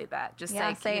hearing you say that. Just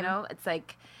like, same. You know, it's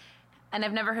like, and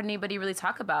I've never heard anybody really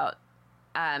talk about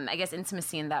I guess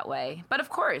intimacy in that way. But of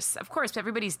course,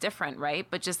 everybody's different, right?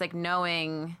 But just like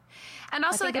knowing, and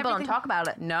also like people don't talk about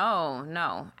it. No.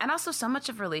 And also so much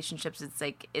of relationships, it's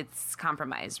like, it's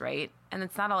compromise, right? And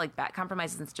it's not all like bad.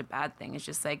 Compromise isn't such a bad thing. It's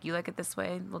just like, you like it this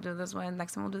way, we'll do it this way, and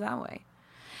next time we'll do that way.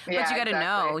 Yeah, but you got to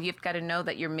exactly. know, you've got to know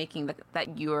that you're making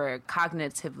that you're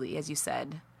cognitively, as you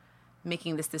said,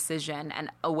 making this decision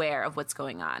and aware of what's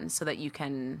going on so that you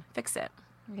can fix it.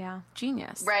 Yeah.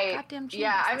 Genius. Right. Goddamn genius.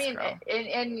 Yeah, I mean,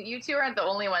 and you two aren't the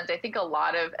only ones. I think a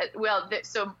lot of,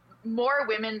 so more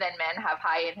women than men have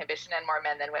high inhibition and more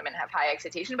men than women have high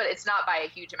excitation, but it's not by a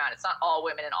huge amount. It's not all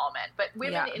women and all men. But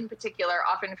women in particular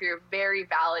often feel very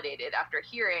validated after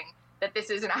hearing that this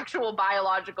is an actual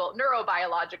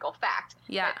neurobiological fact.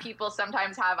 That people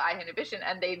sometimes have high inhibition,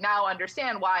 and they now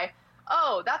understand why,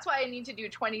 oh, that's why I need to do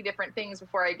 20 different things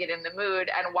before I get in the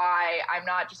mood, and why I'm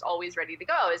not just always ready to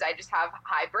go is I just have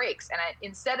high brakes. And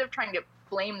instead of trying to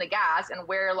flame the gas and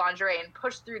wear lingerie and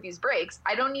push through these brakes,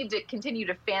 I don't need to continue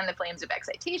to fan the flames of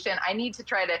excitation. I need to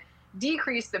try to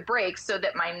decrease the brakes so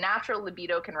that my natural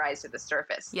libido can rise to the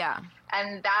surface. Yeah.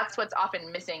 And that's what's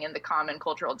often missing in the common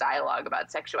cultural dialogue about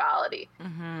sexuality.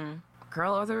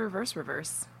 Girl or the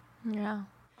reverse. Yeah.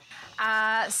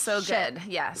 So Shit. good.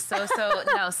 Yeah. So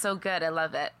good. I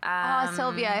love it.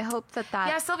 Sylvia, I hope that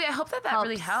Yeah, Sylvia, I hope that helps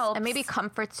really helps. and maybe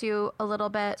comforts you a little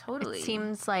bit. Totally. It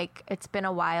seems like it's been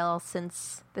a while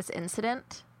since this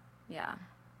incident. Yeah.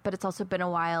 But it's also been a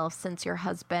while since your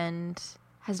husband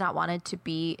has not wanted to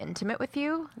be intimate with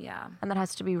you. Yeah. And that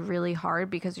has to be really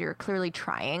hard because you're clearly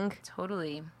trying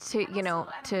Totally.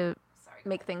 to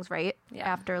make things right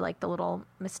after like the little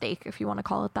mistake, if you want to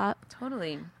call it that.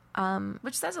 Totally.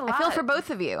 Which says a lot. I feel for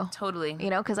both of you. Totally.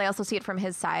 Because I also see it from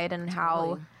his side and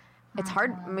how it's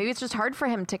hard. Maybe it's just hard for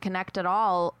him to connect at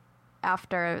all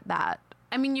after that.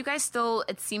 I mean, you guys still,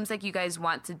 it seems like you guys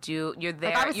want to do, you're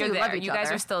there, obviously you're we there. love each You guys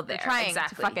other. are still there. You're trying to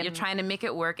exactly. You're trying to make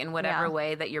it work in whatever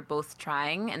way that you're both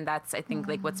trying. And that's, I think,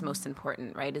 like what's most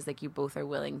important, right? Is like you both are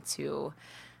willing to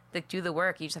like do the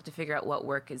work. You just have to figure out what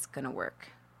work is going to work.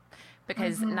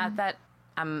 Because not that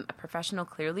I'm a professional,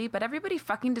 clearly, but everybody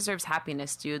fucking deserves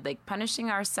happiness, dude. Like,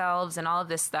 punishing ourselves and all of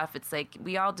this stuff, it's like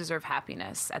we all deserve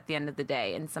happiness at the end of the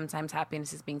day. And sometimes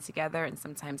happiness is being together and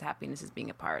sometimes happiness is being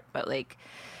apart. But, like,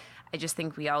 I just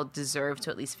think we all deserve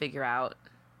to at least figure out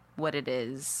what it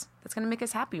is that's going to make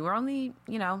us happy. We're only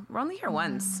here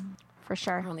once. For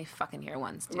sure. We're only fucking here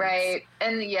once, dude. Right.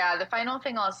 And yeah, the final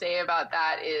thing I'll say about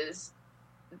that is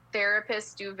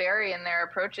therapists do vary in their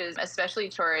approaches, especially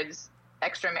towards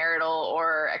extramarital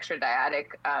or extradyadic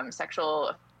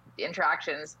sexual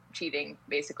interactions, cheating,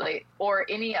 basically, or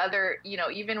any other,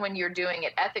 even when you're doing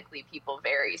it ethically, people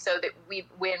vary. So that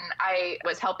when I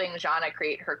was helping Jana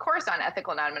create her course on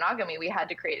ethical non-monogamy, we had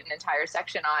to create an entire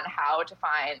section on how to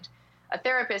find a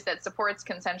therapist that supports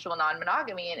consensual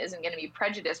non-monogamy and isn't going to be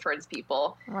prejudiced towards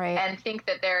people and think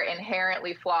that they're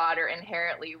inherently flawed or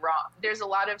inherently wrong. There's a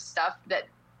lot of stuff that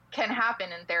can happen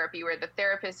in therapy where the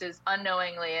therapist is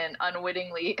unknowingly and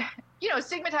unwittingly,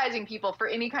 stigmatizing people for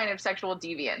any kind of sexual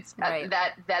deviance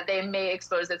that they may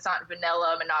expose that's not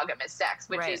vanilla monogamous sex,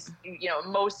 which is,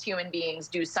 most human beings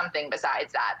do something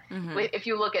besides that. Mm-hmm. If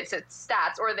you look at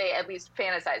stats, or they at least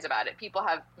fantasize about it, people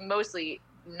have mostly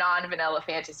non-vanilla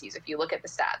fantasies if you look at the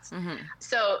stats. Mm-hmm.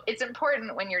 So it's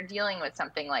important when you're dealing with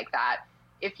something like that,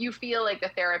 if you feel like the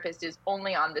therapist is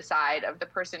only on the side of the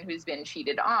person who's been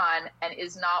cheated on and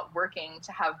is not working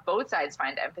to have both sides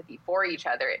find empathy for each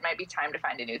other, it might be time to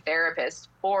find a new therapist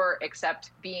or accept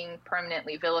being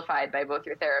permanently vilified by both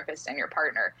your therapist and your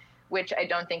partner, which I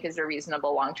don't think is a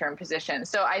reasonable long-term position.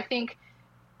 So I think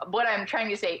what I'm trying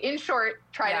to say, in short,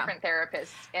 try different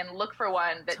therapists and look for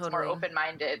one that's more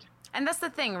open-minded. And that's the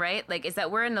thing, right? Like, is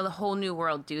that we're in a whole new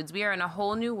world, dudes. We are in a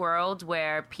whole new world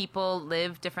where people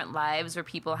live different lives, where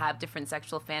people have different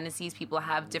sexual fantasies, people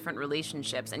have different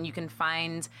relationships. And you can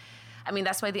find,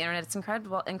 that's why the internet is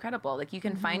incredible. Like, you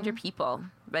can find your people.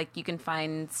 Like, you can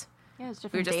find... Yeah, it's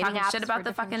different. We were just dating talking apps shit about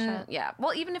the fucking... shit. Yeah.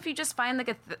 Well, even if you just find,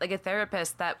 like a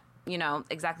therapist that,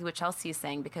 exactly what Chelsea is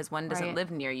saying, because one doesn't live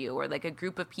near you, or, like, a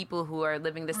group of people who are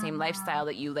living the same lifestyle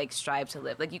that you, like, strive to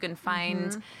live. Like, you can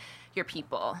find your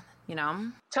people...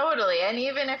 Totally. And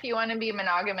even if you want to be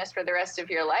monogamous for the rest of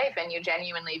your life and you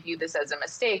genuinely view this as a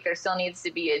mistake, there still needs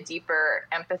to be a deeper,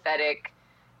 empathetic,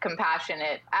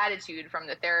 compassionate attitude from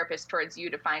the therapist towards you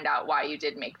to find out why you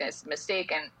did make this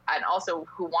mistake, and also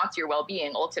who wants your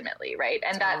well-being ultimately, right?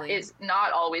 And that is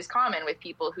not always common with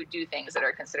people who do things that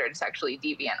are considered sexually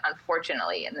deviant,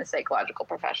 unfortunately, in the psychological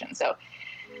profession. So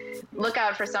look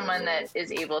out for someone that is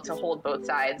able to hold both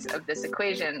sides of this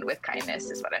equation with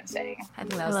kindness, is what I'm saying. I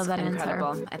think that was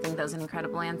incredible. I think that was an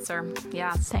incredible answer.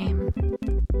 Yeah. Same.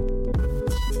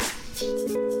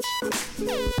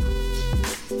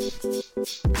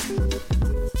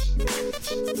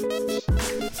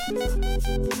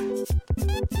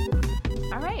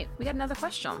 All right. We got another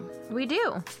question. We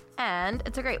do. And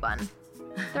it's a great one.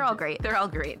 They're all great. They're all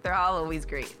great. They're all always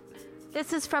great.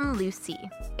 This is from Lucy.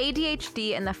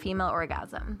 ADHD and the female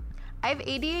orgasm. I have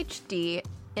ADHD,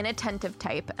 inattentive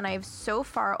type, and I have so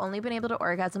far only been able to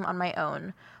orgasm on my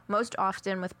own, most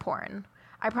often with porn.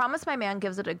 I promise my man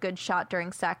gives it a good shot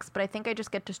during sex, but I think I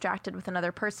just get distracted with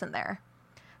another person there.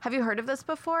 Have you heard of this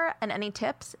before? And any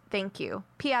tips? Thank you.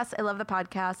 P.S. I love the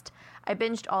podcast. I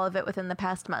binged all of it within the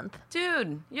past month.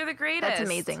 Dude, you're the greatest. That's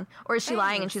amazing. Or is she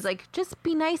lying and she's like, just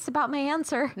be nice about my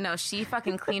answer? No, she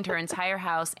fucking cleaned her entire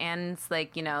house and,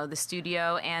 like, the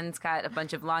studio, and got a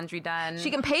bunch of laundry done.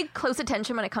 She can pay close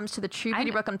attention when it comes to the True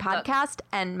Beauty Brooklyn podcast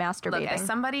and masturbating. Look, as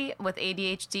somebody with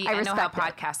ADHD, I know how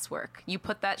podcasts work. You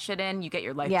put that shit in, you get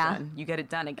your life done. You get it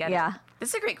done. I get it. This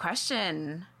is a great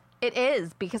question. It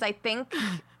is, because I think...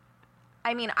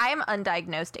 I am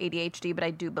undiagnosed ADHD, but I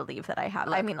do believe that I have.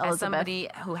 Look, as somebody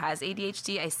who has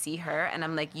ADHD, I see her, and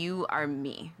I'm like, you are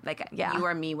me. Like, you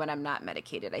are me when I'm not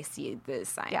medicated. I see the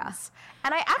signs. Yeah.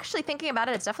 And I actually, thinking about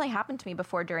it, it's definitely happened to me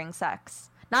before during sex.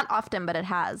 Not often, but it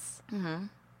has. Mm-hmm.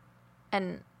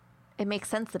 And it makes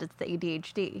sense that it's the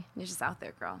ADHD. You're just out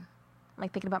there, girl. I'm,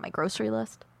 like, thinking about my grocery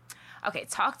list. Okay,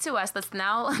 talk to us. Let's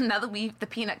now that the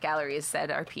peanut gallery has said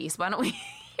our piece, why don't we...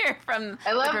 from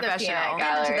I love the professional. The peanut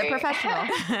gallery. The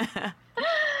professional.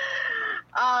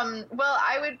 Well,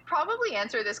 I would probably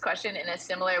answer this question in a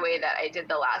similar way that I did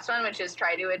the last one, which is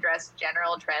try to address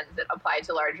general trends that apply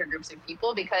to larger groups of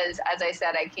people, because, as I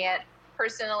said, I can't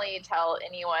personally tell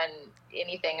anyone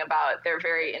anything about their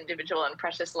very individual and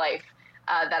precious life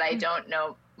that I don't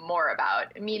know more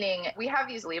about. Meaning, we have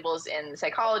these labels in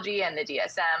psychology and the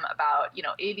DSM about,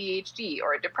 ADHD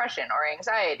or depression or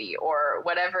anxiety or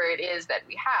whatever it is that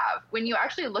we have. When you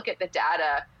actually look at the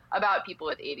data about people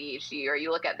with ADHD, or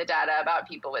you look at the data about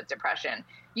people with depression,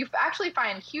 you actually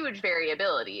find huge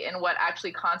variability in what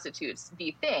actually constitutes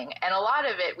the thing. And a lot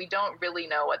of it, we don't really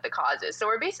know what the cause is. So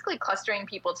we're basically clustering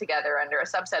people together under a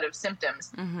subset of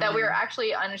symptoms that we're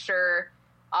actually unsure,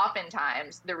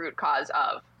 oftentimes, the root cause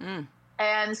of.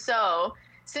 And so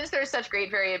since there's such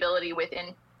great variability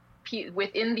within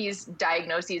these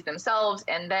diagnoses themselves,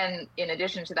 and then in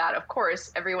addition to that, of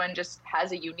course, everyone just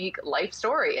has a unique life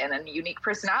story and a unique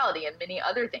personality and many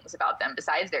other things about them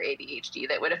besides their ADHD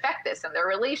that would affect this, and their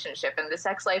relationship and the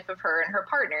sex life of her and her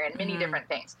partner and many different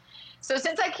things. So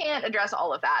since I can't address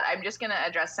all of that, I'm just going to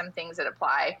address some things that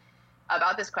apply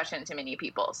about this question to many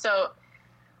people. So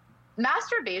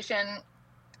masturbation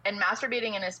and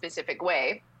masturbating in a specific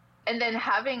way, and then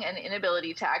having an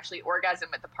inability to actually orgasm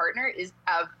with a partner, is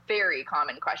a very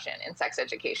common question in sex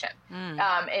education.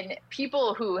 And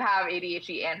people who have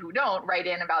ADHD and who don't write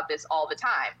in about this all the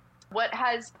time. What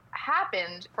has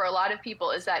happened for a lot of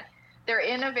people is that they're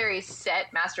in a very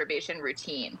set masturbation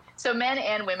routine. So men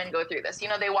and women go through this. You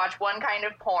know, they watch one kind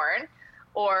of porn,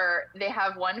 or they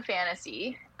have one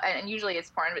fantasy, and usually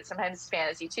it's porn, but sometimes it's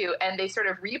fantasy too, and they sort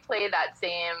of replay that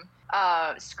same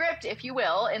script, if you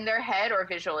will, in their head or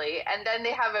visually, and then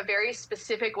they have a very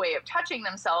specific way of touching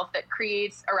themselves that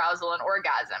creates arousal and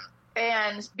orgasm.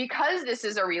 And because this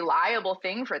is a reliable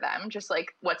thing for them, just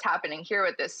like what's happening here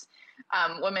with this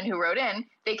woman who wrote in,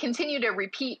 they continue to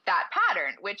repeat that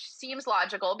pattern, which seems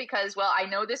logical because, well, I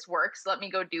know this works, let me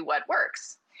go do what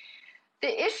works.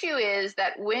 The issue is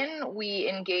that when we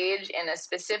engage in a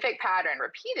specific pattern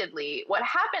repeatedly, what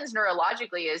happens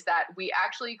neurologically is that we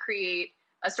actually create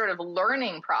a sort of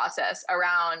learning process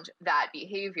around that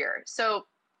behavior. So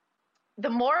the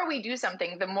more we do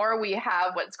something, the more we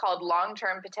have what's called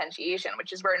long-term potentiation,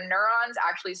 which is where neurons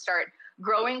actually start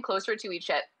growing closer to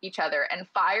each other and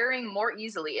firing more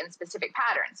easily in specific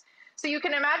patterns. So you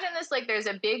can imagine this like there's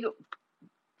a big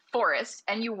forest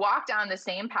and you walk down the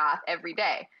same path every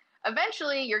day.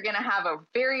 Eventually, you're going to have a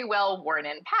very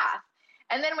well-worn-in path.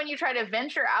 And then when you try to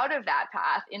venture out of that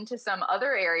path into some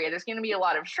other area, there's going to be a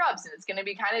lot of shrubs and it's going to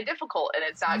be kind of difficult and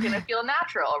it's not going to feel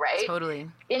natural, right? Totally.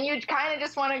 And you kind of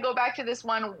just want to go back to this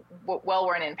one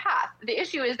well-worn-in path. The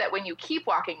issue is that when you keep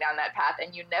walking down that path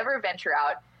and you never venture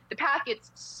out, the path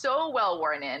gets so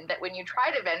well-worn in that when you try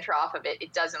to venture off of it,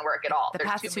 it doesn't work at all. The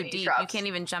path's too deep. Shrubs. You can't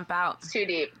even jump out. It's too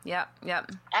deep. Yep.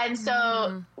 And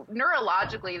so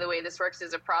neurologically, the way this works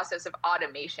is a process of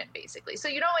automation, basically. So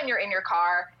you know when you're in your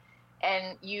car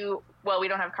and we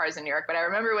don't have cars in New York, but I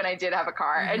remember when I did have a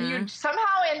car, and you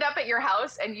somehow end up at your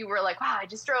house and you were like, wow, I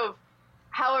just drove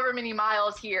however many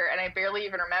miles here and I barely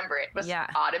even remember it. It was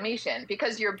automation.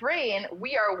 Because your brain,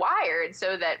 we are wired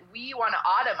so that we want to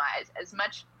automize as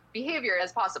much behavior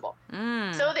as possible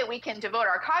so that we can devote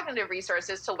our cognitive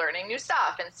resources to learning new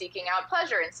stuff and seeking out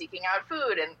pleasure and seeking out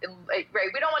food. And right,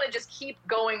 we don't want to just keep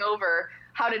going over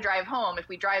how to drive home if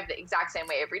we drive the exact same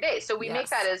way every day. So we make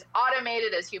that as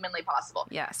automated as humanly possible.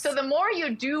 Yes. So the more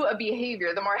you do a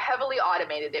behavior, the more heavily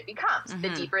automated it becomes, the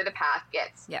deeper the path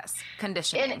gets. Yes.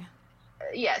 Conditioning.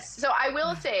 Yes. So I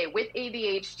will say with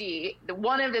ADHD,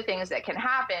 one of the things that can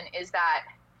happen is that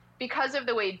because of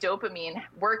the way dopamine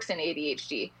works in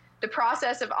ADHD, the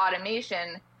process of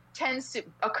automation tends to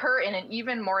occur in an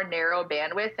even more narrow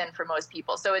bandwidth than for most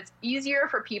people. So it's easier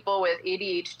for people with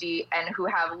ADHD and who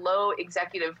have low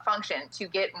executive function to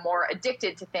get more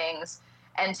addicted to things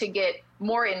and to get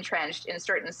more entrenched in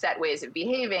certain set ways of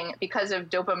behaving because of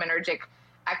dopaminergic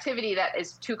activity that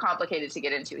is too complicated to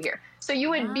get into here. So you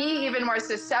would be even more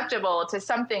susceptible to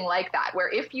something like that,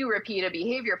 where if you repeat a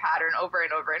behavior pattern over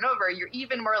and over and over, you're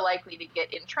even more likely to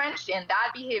get entrenched in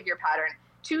that behavior pattern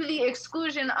to the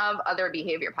exclusion of other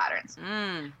behavior patterns.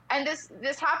 And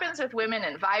this happens with women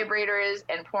and vibrators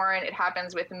and porn. It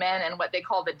happens with men and what they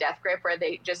call the death grip, where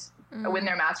they just, when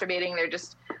they're masturbating, they're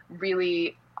just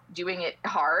really doing it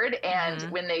hard. And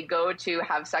when they go to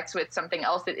have sex with something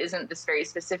else that isn't this very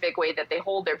specific way that they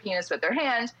hold their penis with their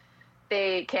hand,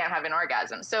 they can't have an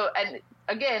orgasm. So, and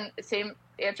again, same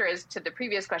answer as to the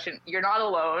previous question. You're not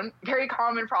alone. Very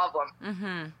common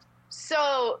problem.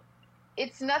 So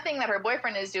it's nothing that her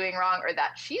boyfriend is doing wrong or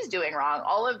that she's doing wrong.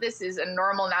 All of this is a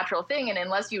normal, natural thing. And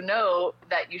unless you know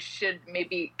that you should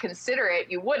maybe consider it,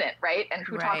 you wouldn't, right? And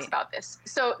who talks about this?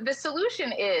 So the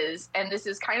solution is, and this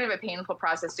is kind of a painful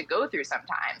process to go through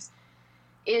sometimes,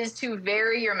 is to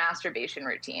vary your masturbation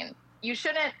routine. you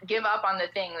shouldn't give up on the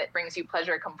thing that brings you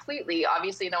pleasure completely.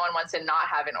 Obviously, no one wants to not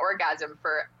have an orgasm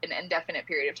for an indefinite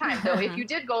period of time. Though if you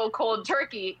did go cold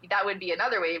turkey, that would be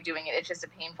another way of doing it. It's just a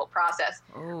painful process.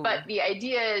 Ooh. But the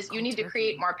idea is you need to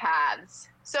create more paths.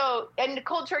 So, and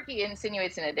cold turkey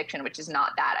insinuates an addiction, which is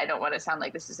not that. I don't want to sound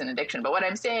like this is an addiction. But what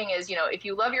I'm saying is, if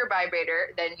you love your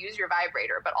vibrator, then use your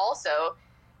vibrator. But also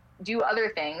do other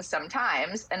things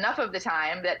sometimes, enough of the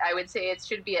time that I would say it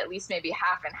should be at least maybe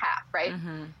half and half, right?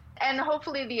 Mm-hmm. And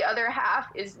hopefully the other half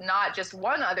is not just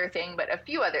one other thing, but a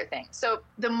few other things. So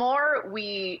the more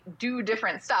we do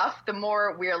different stuff, the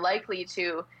more we're likely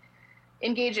to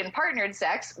engage in partnered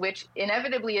sex, which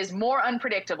inevitably is more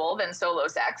unpredictable than solo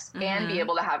sex, and be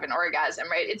able to have an orgasm,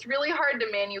 right? It's really hard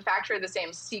to manufacture the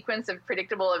same sequence of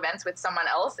predictable events with someone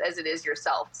else as it is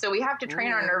yourself. So we have to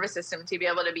train our nervous system to be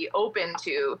able to be open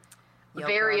to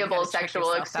variable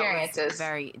sexual experiences. That was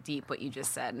very deep what you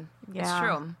just said. Yeah. It's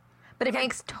true. But it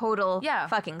makes total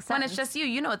fucking sense. When it's just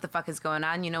you know what the fuck is going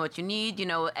on. You know what you need. You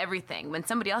know everything. When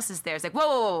somebody else is there, it's like, whoa,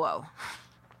 whoa, whoa, whoa.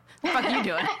 What the fuck are you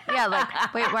doing? Yeah,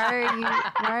 like, wait, why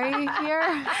are you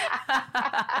here?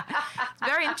 It's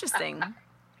very interesting.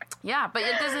 Yeah, but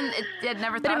it doesn't, it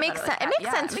never thought But it makes about sense. it It like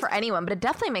makes that. sense for anyone, but it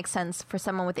definitely makes sense for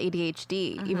someone with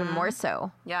ADHD, even more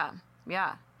so. Yeah,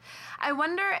 yeah. I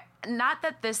wonder, not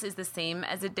that this is the same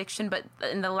as addiction, but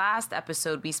in the last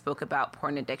episode we spoke about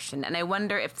porn addiction, and I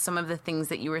wonder if some of the things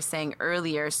that you were saying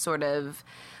earlier sort of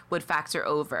would factor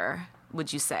over,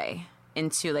 would you say,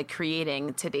 into like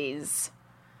creating today's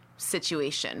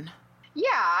situation? Yeah,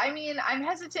 I mean, I'm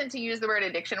hesitant to use the word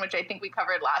addiction, which I think we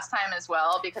covered last time as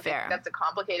well, because I think that's a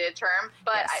complicated term,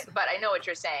 but but I know what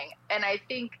you're saying. And I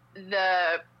think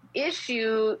the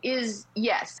issue is,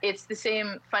 yes, it's the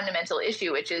same fundamental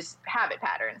issue, which is habit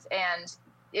patterns. And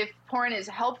if porn is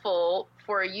helpful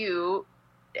for you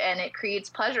and it creates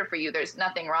pleasure for you, there's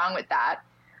nothing wrong with that.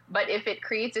 But if it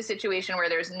creates a situation where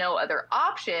there's no other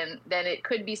option, then it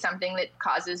could be something that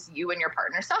causes you and your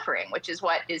partner suffering, which is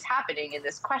what is happening in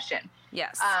this question.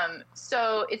 Yes.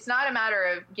 So it's not a matter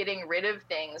of getting rid of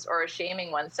things or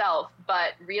shaming oneself,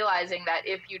 but realizing that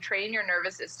if you train your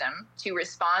nervous system to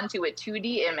respond to a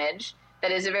 2D image that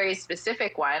is a very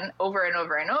specific one over and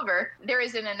over and over, there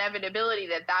is an inevitability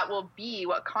that that will be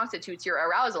what constitutes your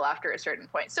arousal after a certain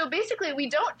point. So basically, we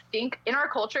don't think, in our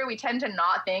culture, we tend to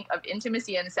not think of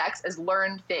intimacy and sex as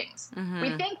learned things. Mm-hmm.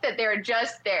 We think that they're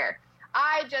just there.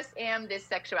 I just am this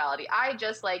sexuality. I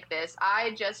just like this.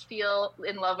 I just feel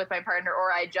in love with my partner,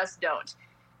 or I just don't.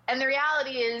 And the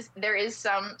reality is there is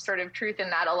some sort of truth in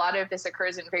that. A lot of this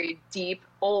occurs in very deep,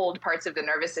 old parts of the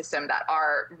nervous system that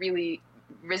are really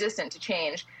resistant to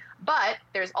change. But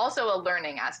there's also a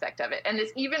learning aspect of it. And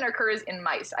this even occurs in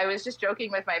mice. I was just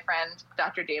joking with my friend,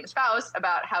 Dr. James Faust,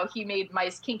 about how he made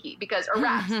mice kinky or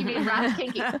rats. He made rats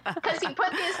kinky because he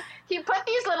put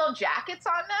these little jackets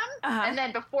on them. And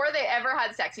then before they ever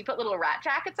had sex, he put little rat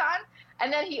jackets on.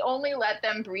 And then he only let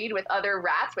them breed with other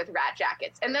rats with rat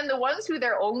jackets. And then the ones who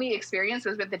their only experience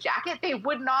was with the jacket, they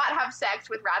would not have sex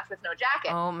with rats with no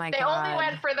jacket. Oh my God. They only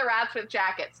went for the rats with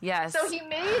jackets. Yes. So he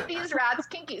made these rats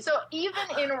kinky. So even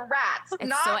in rats, it's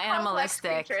not so complex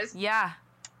animalistic. creatures, yeah.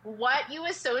 what you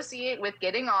associate with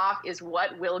getting off is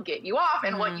what will get you off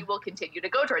and what you will continue to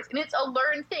go towards. And it's a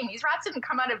learned thing. These rats didn't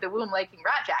come out of the womb liking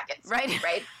rat jackets. Right?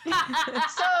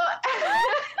 So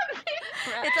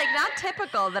it's like not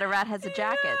typical that a rat has a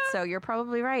jacket, so you're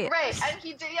probably right. Right. And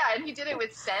he did it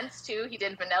with scents too. He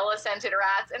did vanilla scented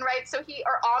rats, and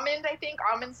or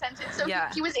almond scented. So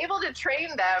he was able to train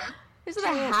them. These are the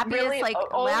happiest really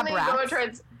lab rats. Go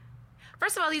towards.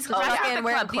 First of all, these rats are at the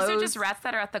club. These are just rats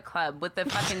that are at the club with the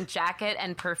fucking jacket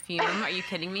and perfume. Are you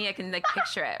kidding me? I can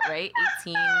picture it, right?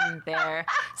 18 there.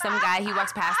 Some guy, he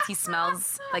walks past, he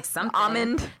smells like something.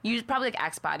 Almond. You probably like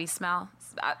Axe body spray.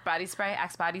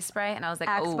 And I was like,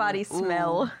 Axe body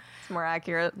smell. It's more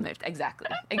accurate. Exactly.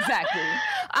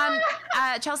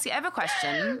 Chelsea, I have a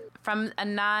question from a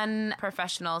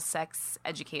non-professional sex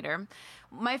educator.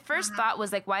 My first thought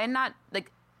was why not,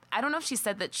 I don't know if she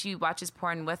said that she watches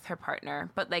porn with her partner,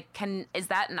 but is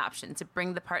that an option to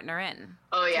bring the partner in?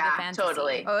 Oh yeah,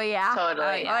 totally. Oh yeah,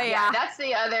 totally. Oh yeah. That's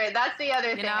the other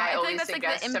thing I always that's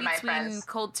suggest the to my friends. In between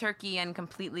cold turkey and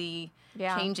completely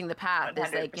changing the path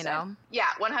 100%. is Yeah,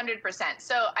 100%.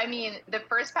 So I mean, the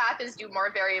first path is do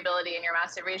more variability in your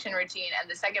masturbation routine, and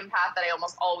the second path that I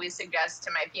almost always suggest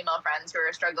to my female friends who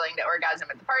are struggling to orgasm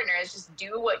with the partner is just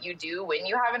do what you do when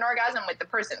you have an orgasm with the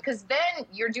person, because then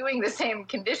you're doing the same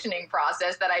conditioning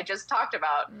process that I just talked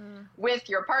about with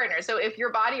your partner. So if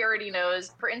your body already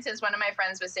knows, for instance, one of my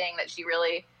friends was saying that she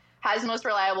really has the most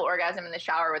reliable orgasm in the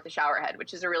shower with the shower head,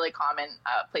 which is a really common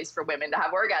place for women to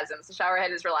have orgasms. The shower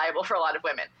head is reliable for a lot of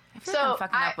women. feel like I'm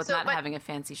fucking up with not having a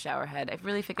fancy shower head. I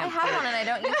really think I have one and I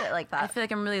don't use it like that. I feel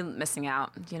like I'm really missing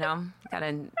out, you know? Gotta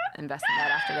invest in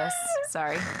that after this.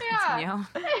 Sorry. Continue.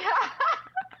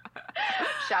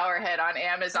 Shower head on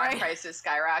Amazon prices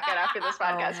skyrocket after this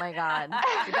podcast. Oh my God.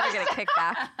 You better get a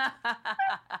kickback.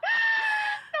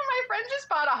 My friend just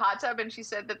bought a hot tub and she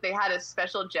said that they had a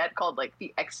special jet called like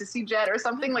the ecstasy jet or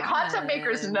something. Like hot tub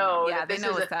makers know that this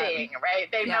is a thing,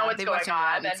 right? They know what's going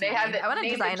on, and they have I want to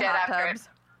design hot tubs.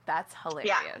 That's hilarious.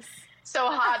 Yeah.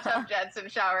 So hot tub jets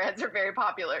and shower heads are very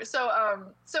popular. So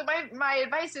my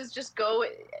advice is just go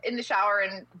in the shower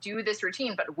and do this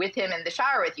routine, but with him in the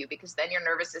shower with you, because then your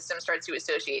nervous system starts to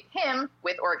associate him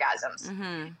with orgasms.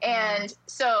 Mm-hmm. And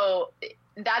so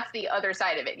that's the other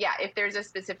side of it. Yeah, if there's a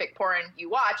specific porn you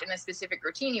watch and a specific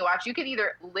routine you watch, you could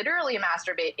either literally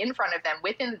masturbate in front of them,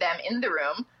 within them in the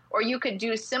room, or you could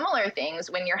do similar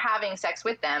things when you're having sex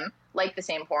with them, like the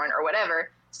same porn or whatever,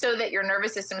 so that your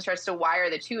nervous system starts to wire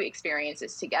the two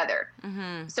experiences together.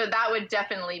 Mm-hmm. So that would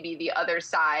definitely be the other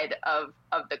side of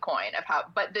the coin of how,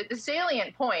 but the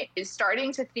salient point is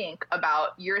starting to think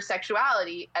about your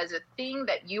sexuality as a thing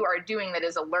that you are doing that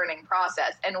is a learning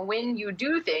process. And when you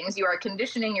do things, you are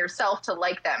conditioning yourself to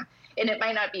like them. And it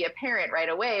might not be apparent right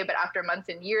away, but after months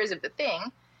and years of the thing,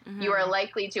 you are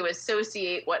likely to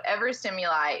associate whatever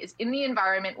stimuli is in the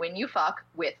environment when you fuck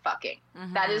with fucking.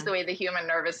 Mm-hmm. That is the way the human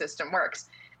nervous system works.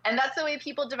 And that's the way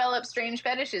people develop strange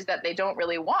fetishes that they don't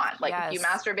really want. Like if you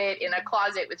masturbate in a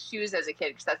closet with shoes as a kid,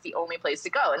 because that's the only place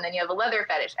to go. And then you have a leather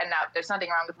fetish. And now there's nothing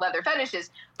wrong with leather fetishes,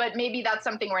 but maybe that's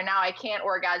something where now I can't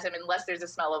orgasm unless there's a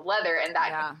smell of leather, and that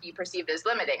can be perceived as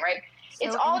limiting, right? So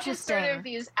it's all just sort of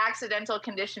these accidental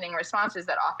conditioning responses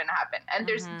that often happen. And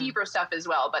there's deeper stuff as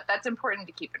well, but that's important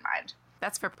to keep in mind.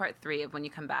 That's for part 3 of when you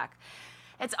come back.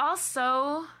 It's all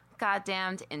so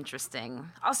goddamned interesting.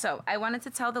 Also, I wanted to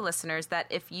tell the listeners that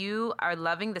if you are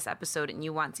loving this episode and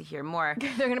you want to hear more,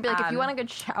 they're going to be like, if you want a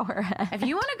good shower head. If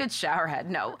you want a good shower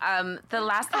head, no. The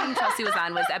last time Chelsea was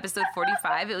on was episode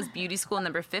 45. It was Beauty School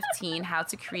number 15, How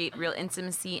to Create Real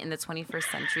Intimacy in the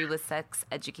 21st Century with sex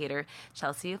educator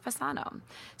Chelsea Fasano.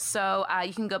 So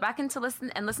you can go back and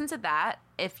listen to that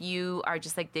if you are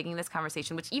just like digging this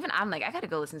conversation, which even I'm like, I got to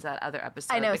go listen to that other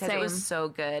episode. I know, because it was so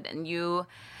good. And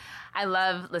I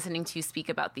love listening to you speak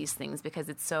about these things because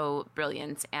it's so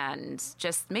brilliant and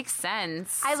just makes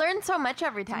sense. I learn so much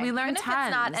every time. We learn Even tons. If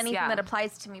it's not anything that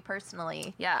applies to me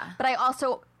personally. Yeah. But I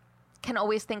also can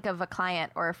always think of a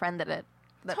client or a friend that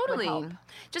totally would help.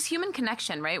 Just human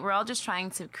connection, right? We're all just trying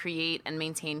to create and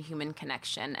maintain human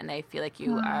connection, and I feel like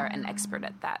you are an expert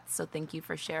at that. So thank you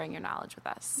for sharing your knowledge with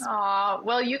us.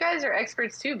 Well, you guys are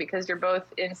experts too, because you're both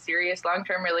in serious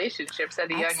long-term relationships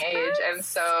at a young age, and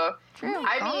so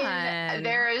I mean,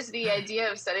 there is the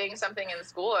idea of studying something in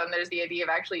school, and there's the idea of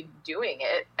actually doing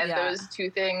it, and those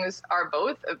two things are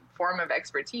both a form of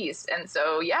expertise. And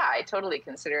so, I totally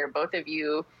consider both of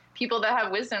you people that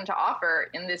have wisdom to offer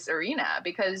in this arena,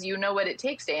 because you know what it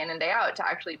takes day in and day out to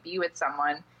actually be with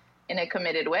someone in a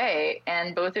committed way.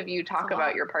 And both of you talk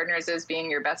about your partners as being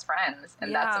your best friends,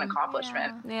 and that's an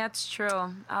accomplishment. Yeah, it's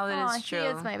true. It is true. He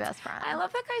is my best friend. I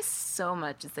love that guy so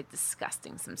much. It's like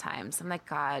disgusting sometimes. I'm like,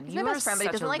 God, he's my best friend, but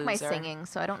he doesn't like my singing,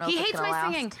 so I don't know if it's gonna last.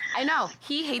 He hates my singing. I know.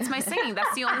 He hates my singing.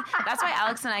 That's why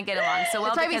Alex and I get along so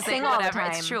well, because sing all the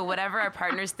time. It's true. Whatever our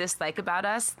partners dislike about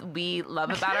us, we love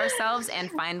about ourselves and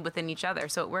find within each other.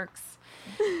 So it works.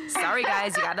 Sorry,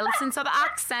 guys, you gotta listen to the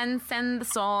accents and the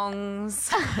songs.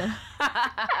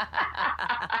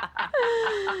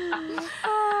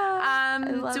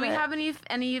 Do we have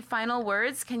any final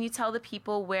words? Can you tell the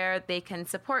people where they can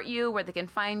support you, where they can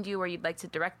find you, where you'd like to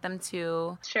direct them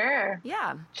to? Sure.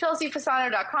 Yeah.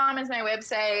 ChelseaFasano.com is my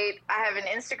website. I have an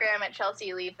Instagram at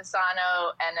Chelsea Lee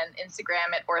Fasano and an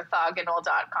Instagram at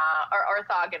orthogonal.com, or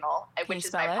orthogonal, which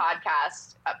is my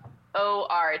podcast.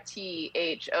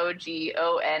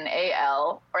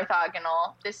 ORTHOGONAL,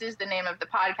 Orthogonal. This is the name of the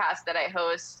podcast that I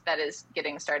host that is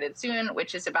getting started soon,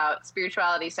 which is about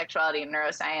spirituality, sexuality, and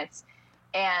neuroscience.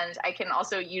 And I can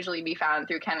also usually be found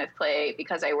through Kenneth Play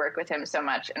because I work with him so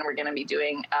much, and we're going to be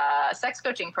doing a sex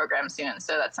coaching program soon.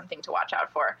 So that's something to watch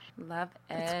out for. Love it.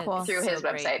 That's cool. Through his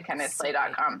website,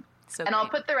 kennethplay.com. And I'll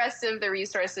put the rest of the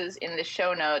resources in the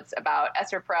show notes about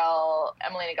Esther Perel,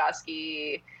 Emily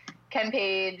Nagoski, Ken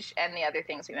Page, and the other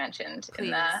things we mentioned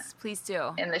please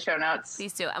do in the show notes.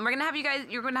 Please do. And we're gonna have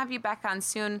you're gonna have you back on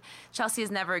soon. Chelsea has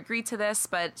never agreed to this,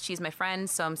 but she's my friend,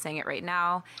 so I'm saying it right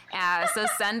now. So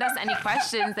send us any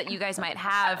questions that you guys might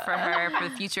have for her for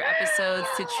the future episodes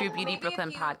to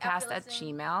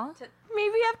truebeautybrooklynpodcast@gmail.com.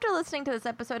 Maybe after listening to this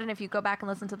episode, and if you go back and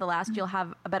listen to the last, you'll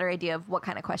have a better idea of what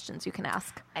kind of questions you can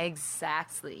ask.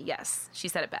 Exactly. Yes. She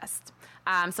said it best.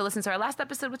 So listen to our last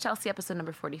episode with Chelsea, episode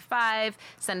number 45.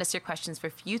 Send us your questions for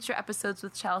future episodes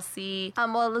with Chelsea.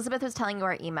 Well, Elizabeth was telling you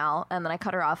our email, and then I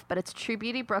cut her off, but it's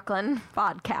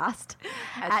truebeautybrooklynpodcast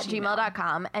at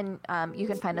gmail.com. And you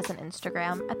can find us on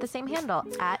Instagram at the same handle,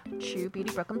 at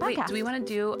truebeautybrooklynpodcast. Wait, do we want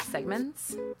to do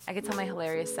segments? I could tell my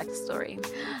hilarious sex story.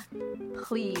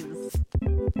 Please.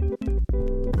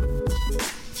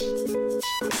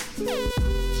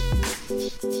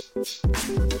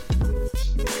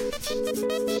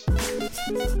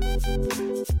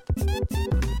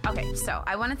 Okay, so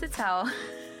I wanted to tell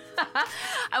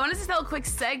a quick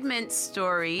segment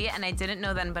story, and I didn't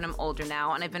know then, but I'm older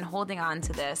now, and I've been holding on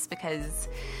to this because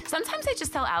sometimes I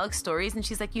just tell Alex stories, and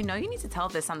she's like, you need to tell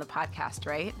this on the podcast,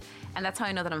 right? And that's how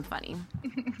I know that I'm funny.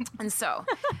 And so...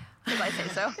 If I say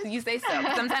so. You say so.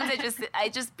 Sometimes I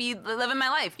just be living my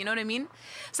life. You know what I mean?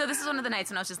 So this is one of the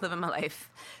nights when I was just living my life.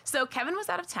 So Kevin was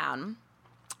out of town.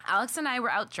 Alex and I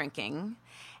were out drinking.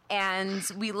 And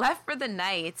we left for the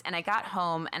night. And I got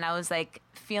home and I was like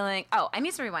feeling... Oh, I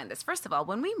need to rewind this. First of all,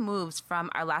 when we moved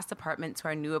from our last apartment to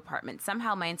our new apartment,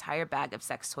 somehow my entire bag of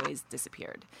sex toys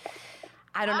disappeared.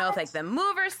 I don't know if like the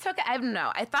movers took it. I don't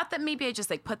know. I thought that maybe I just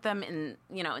like put them in,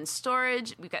 in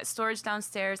storage. We've got storage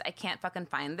downstairs. I can't fucking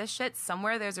find this shit.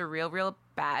 Somewhere there's a real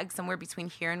bag somewhere between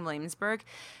here and Williamsburg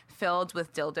filled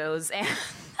with dildos and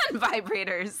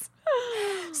vibrators.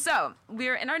 So we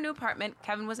were in our new apartment.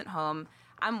 Kevin wasn't home.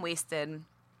 I'm wasted.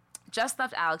 Just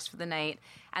left Alex for the night.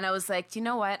 And I was like, you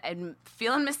know what? I'm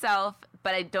feeling myself,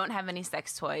 but I don't have any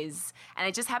sex toys. And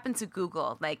I just happened to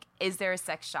Google, like, is there a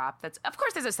sex shop of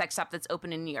course there's a sex shop that's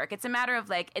open in New York. It's a matter of,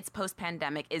 like, it's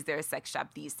post-pandemic. Is there a sex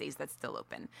shop these days that's still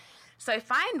open? So I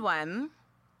find one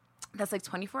that's, like,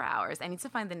 24 hours. I need to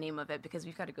find the name of it because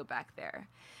we've got to go back there.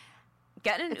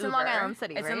 Get an Uber. It's in Long Island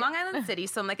City, It's right? in Long Island City,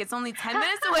 so I'm like, it's only 10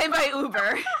 minutes away by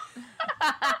Uber.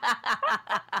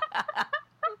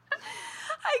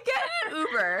 I get in an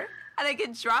Uber, and I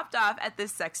get dropped off at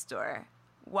this sex store.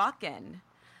 Walk in.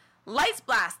 Lights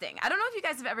blasting. I don't know if you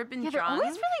guys have ever been They're drunk.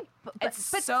 always really... But It's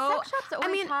so... so... sex shops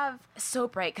always have... so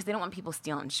bright because they don't want people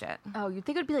stealing shit. Oh, you'd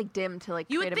think it would be, like, dim to, like,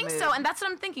 You create would think a mood. so, and that's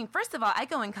what I'm thinking. First of all, I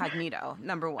go incognito,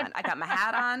 number one. I got my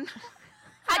hat on.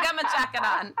 I got my jacket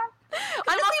on.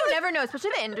 Honestly, you never know,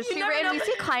 especially the industry, never right? know, And we but-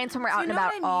 see clients when we're out You and know about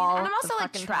what I mean? all And I'm also the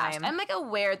like fucking trashed. time. I'm like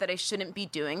aware that I shouldn't be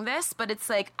doing this, but it's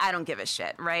like I don't give a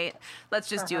shit, right? Let's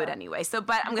just do it anyway. So,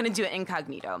 but I'm gonna do it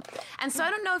incognito. And so I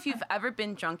don't know if you've ever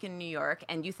been drunk in New York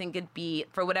and you think it'd be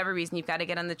for whatever reason you've got to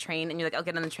get on the train and you're like, I'll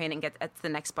get on the train and get at the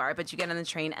next bar, but you get on the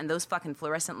train and those fucking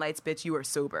fluorescent lights, bitch, you are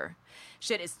sober.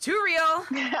 Shit is too real.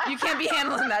 You can't be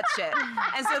handling that shit.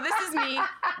 And so this is me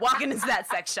walking into that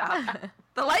sex shop.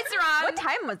 The lights are on. What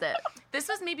time was it? This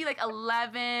was maybe like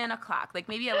 11 o'clock, like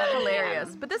maybe 11 Hilarious.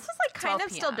 p.m. But this was like kind 12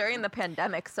 of still p.m. during the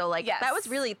pandemic, so like Yes. that was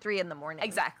really 3 a.m.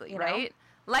 Exactly, you know? right?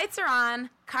 Lights are on.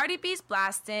 Cardi B's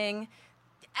blasting.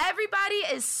 Everybody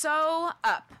is so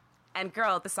up. And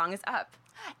girl, the song is up.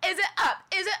 Is it up?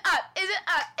 Is it up? Is it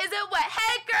up? Is it what?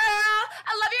 Hey, girl,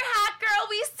 I love your hat, girl.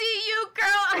 We see you,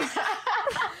 girl.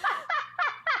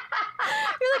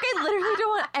 You're like, I literally don't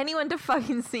want anyone to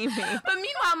fucking see me. But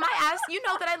meanwhile, my ass, you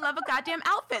know that I love a goddamn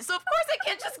outfit. So of course I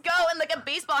can't just go in like a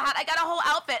baseball hat. I got a whole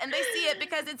outfit and they see it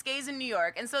because it's gays in New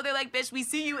York. And so they're like, bitch, we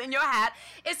see you in your hat.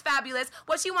 It's fabulous.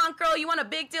 What you want, girl? You want a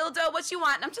big dildo? What you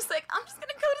want? And I'm just like, I'm just going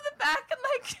to go to the back and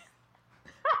like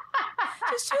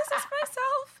just choose this for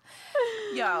myself.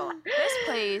 Yo, this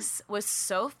place was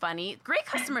so funny. Great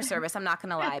customer service, I'm not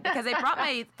gonna lie, because I brought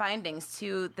my findings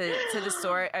to the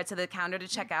store or to the counter to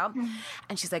check out,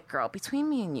 and she's like, "Girl, between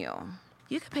me and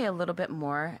you could pay a little bit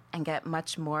more and get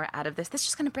much more out of this. This is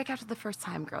just gonna break after the first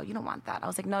time, girl. You don't want that." I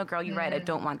was like, "No, girl, you're right. I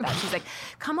don't want that." She's like,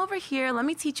 "Come over here. Let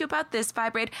me teach you about this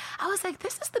vibrator." I was like,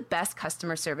 "This is the best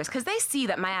customer service," because they see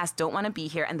that my ass don't want to be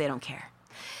here and they don't care.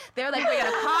 They're like, we're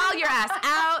going to call your ass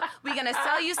out. We're going to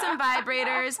sell you some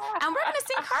vibrators. And we're going to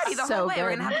sing Cardi the whole way. We're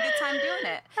going to have a good time doing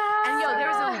it. And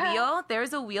yo,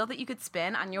 there's a wheel that you could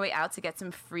spin on your way out to get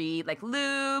some free like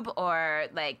lube or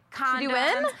like condoms. Did you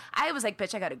win? I was like,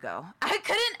 bitch, I got to go. I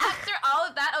couldn't, after all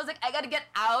of that, I was like, I got to get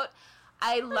out.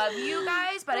 I love you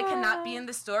guys, but I cannot be in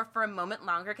the store for a moment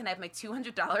longer. Can I have my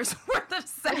 $200 worth of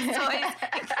sex toys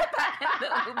and get back in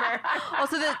the Uber?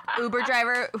 Also, the Uber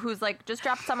driver who's like just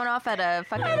dropped someone off at a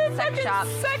fucking sex shop.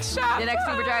 Sex shop. The next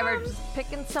Uber driver just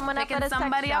picking someone up at a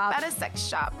somebody sex shop. up at a sex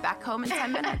shop. Back home in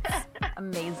 10 minutes.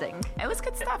 Amazing. It was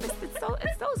good stuff. It's still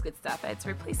good stuff. I had to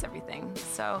replace everything.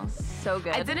 So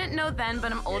good. I didn't know then,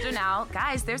 but I'm older now.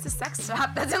 Guys, there's a sex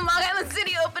shop that's in Long Island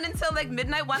City open until like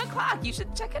midnight, 1 o'clock. You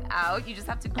should check it out. You just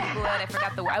have to Google it. I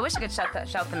forgot the word. I wish I could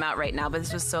shout them out right now, but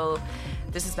this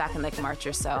is back in like March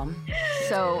or so.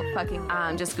 So fucking.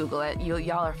 Just Google it.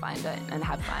 Y'all are find it and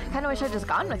have fun. Kind of wish I'd just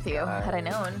gone with you had I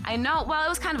known. I know. Well, it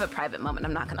was kind of a private moment.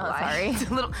 I'm not gonna lie. Sorry. It's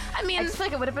a little. I mean, I just feel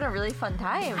like it would have been a really fun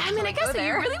time. I mean, I guess that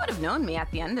you really would have known me at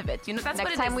the end of it. You know, that's next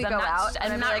what it time is. we go out,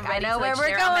 I'm not like, I ready know to, where like, we're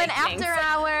share all my going kinks. after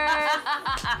hours.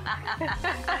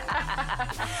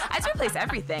 I just replace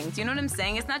everything. Do you know what I'm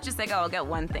saying? It's not just like, oh, I'll get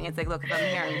one thing. It's like, look, if I'm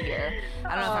here, I'm here.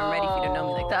 I don't know if I'm ready for you to know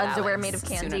me like The that. underwear Alex, made of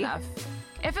soon candy. enough.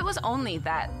 If it was only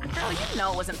that, girl, you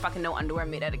know it wasn't fucking no underwear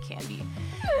made out of candy.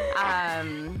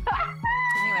 Anyway,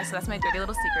 so that's my dirty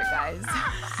little secret, guys.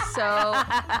 So,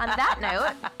 on that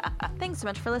note, thanks so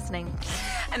much for listening.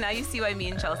 And now you see why me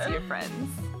and Chelsea are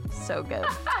friends. So good.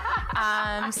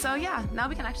 So yeah, now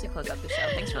we can actually close out the show.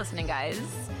 Thanks for listening, guys.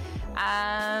 You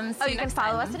can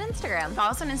follow us on Instagram. Follow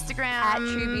us on Instagram. At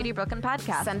True Beauty Brooklyn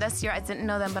Podcast. Send us I didn't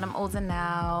know them, but I'm older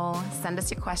now. Send us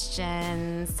your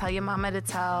questions. Tell your mama to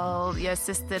tell your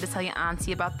sister to tell your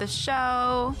auntie about the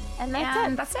show. And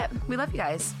that's it. That's it. We love you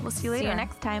guys. We'll see you later. See you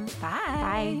next time. Bye.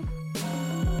 Bye.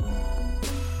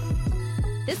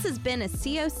 This has been a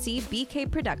COC BK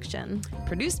production.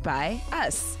 Produced by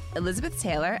us, Elizabeth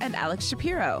Taylor and Alex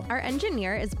Shapiro. Our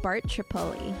engineer is Bart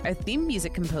Tripoli. Our theme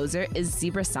music composer is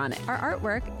Zebra Sonic. Our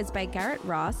artwork is by Garrett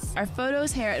Ross. Our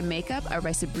photos, hair, and makeup are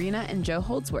by Sabrina and Joe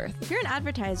Holdsworth. If you're an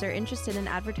advertiser interested in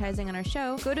advertising on our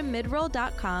show, go to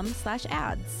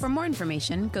midroll.com/ads. For more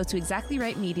information, go to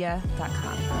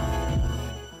exactlyrightmedia.com.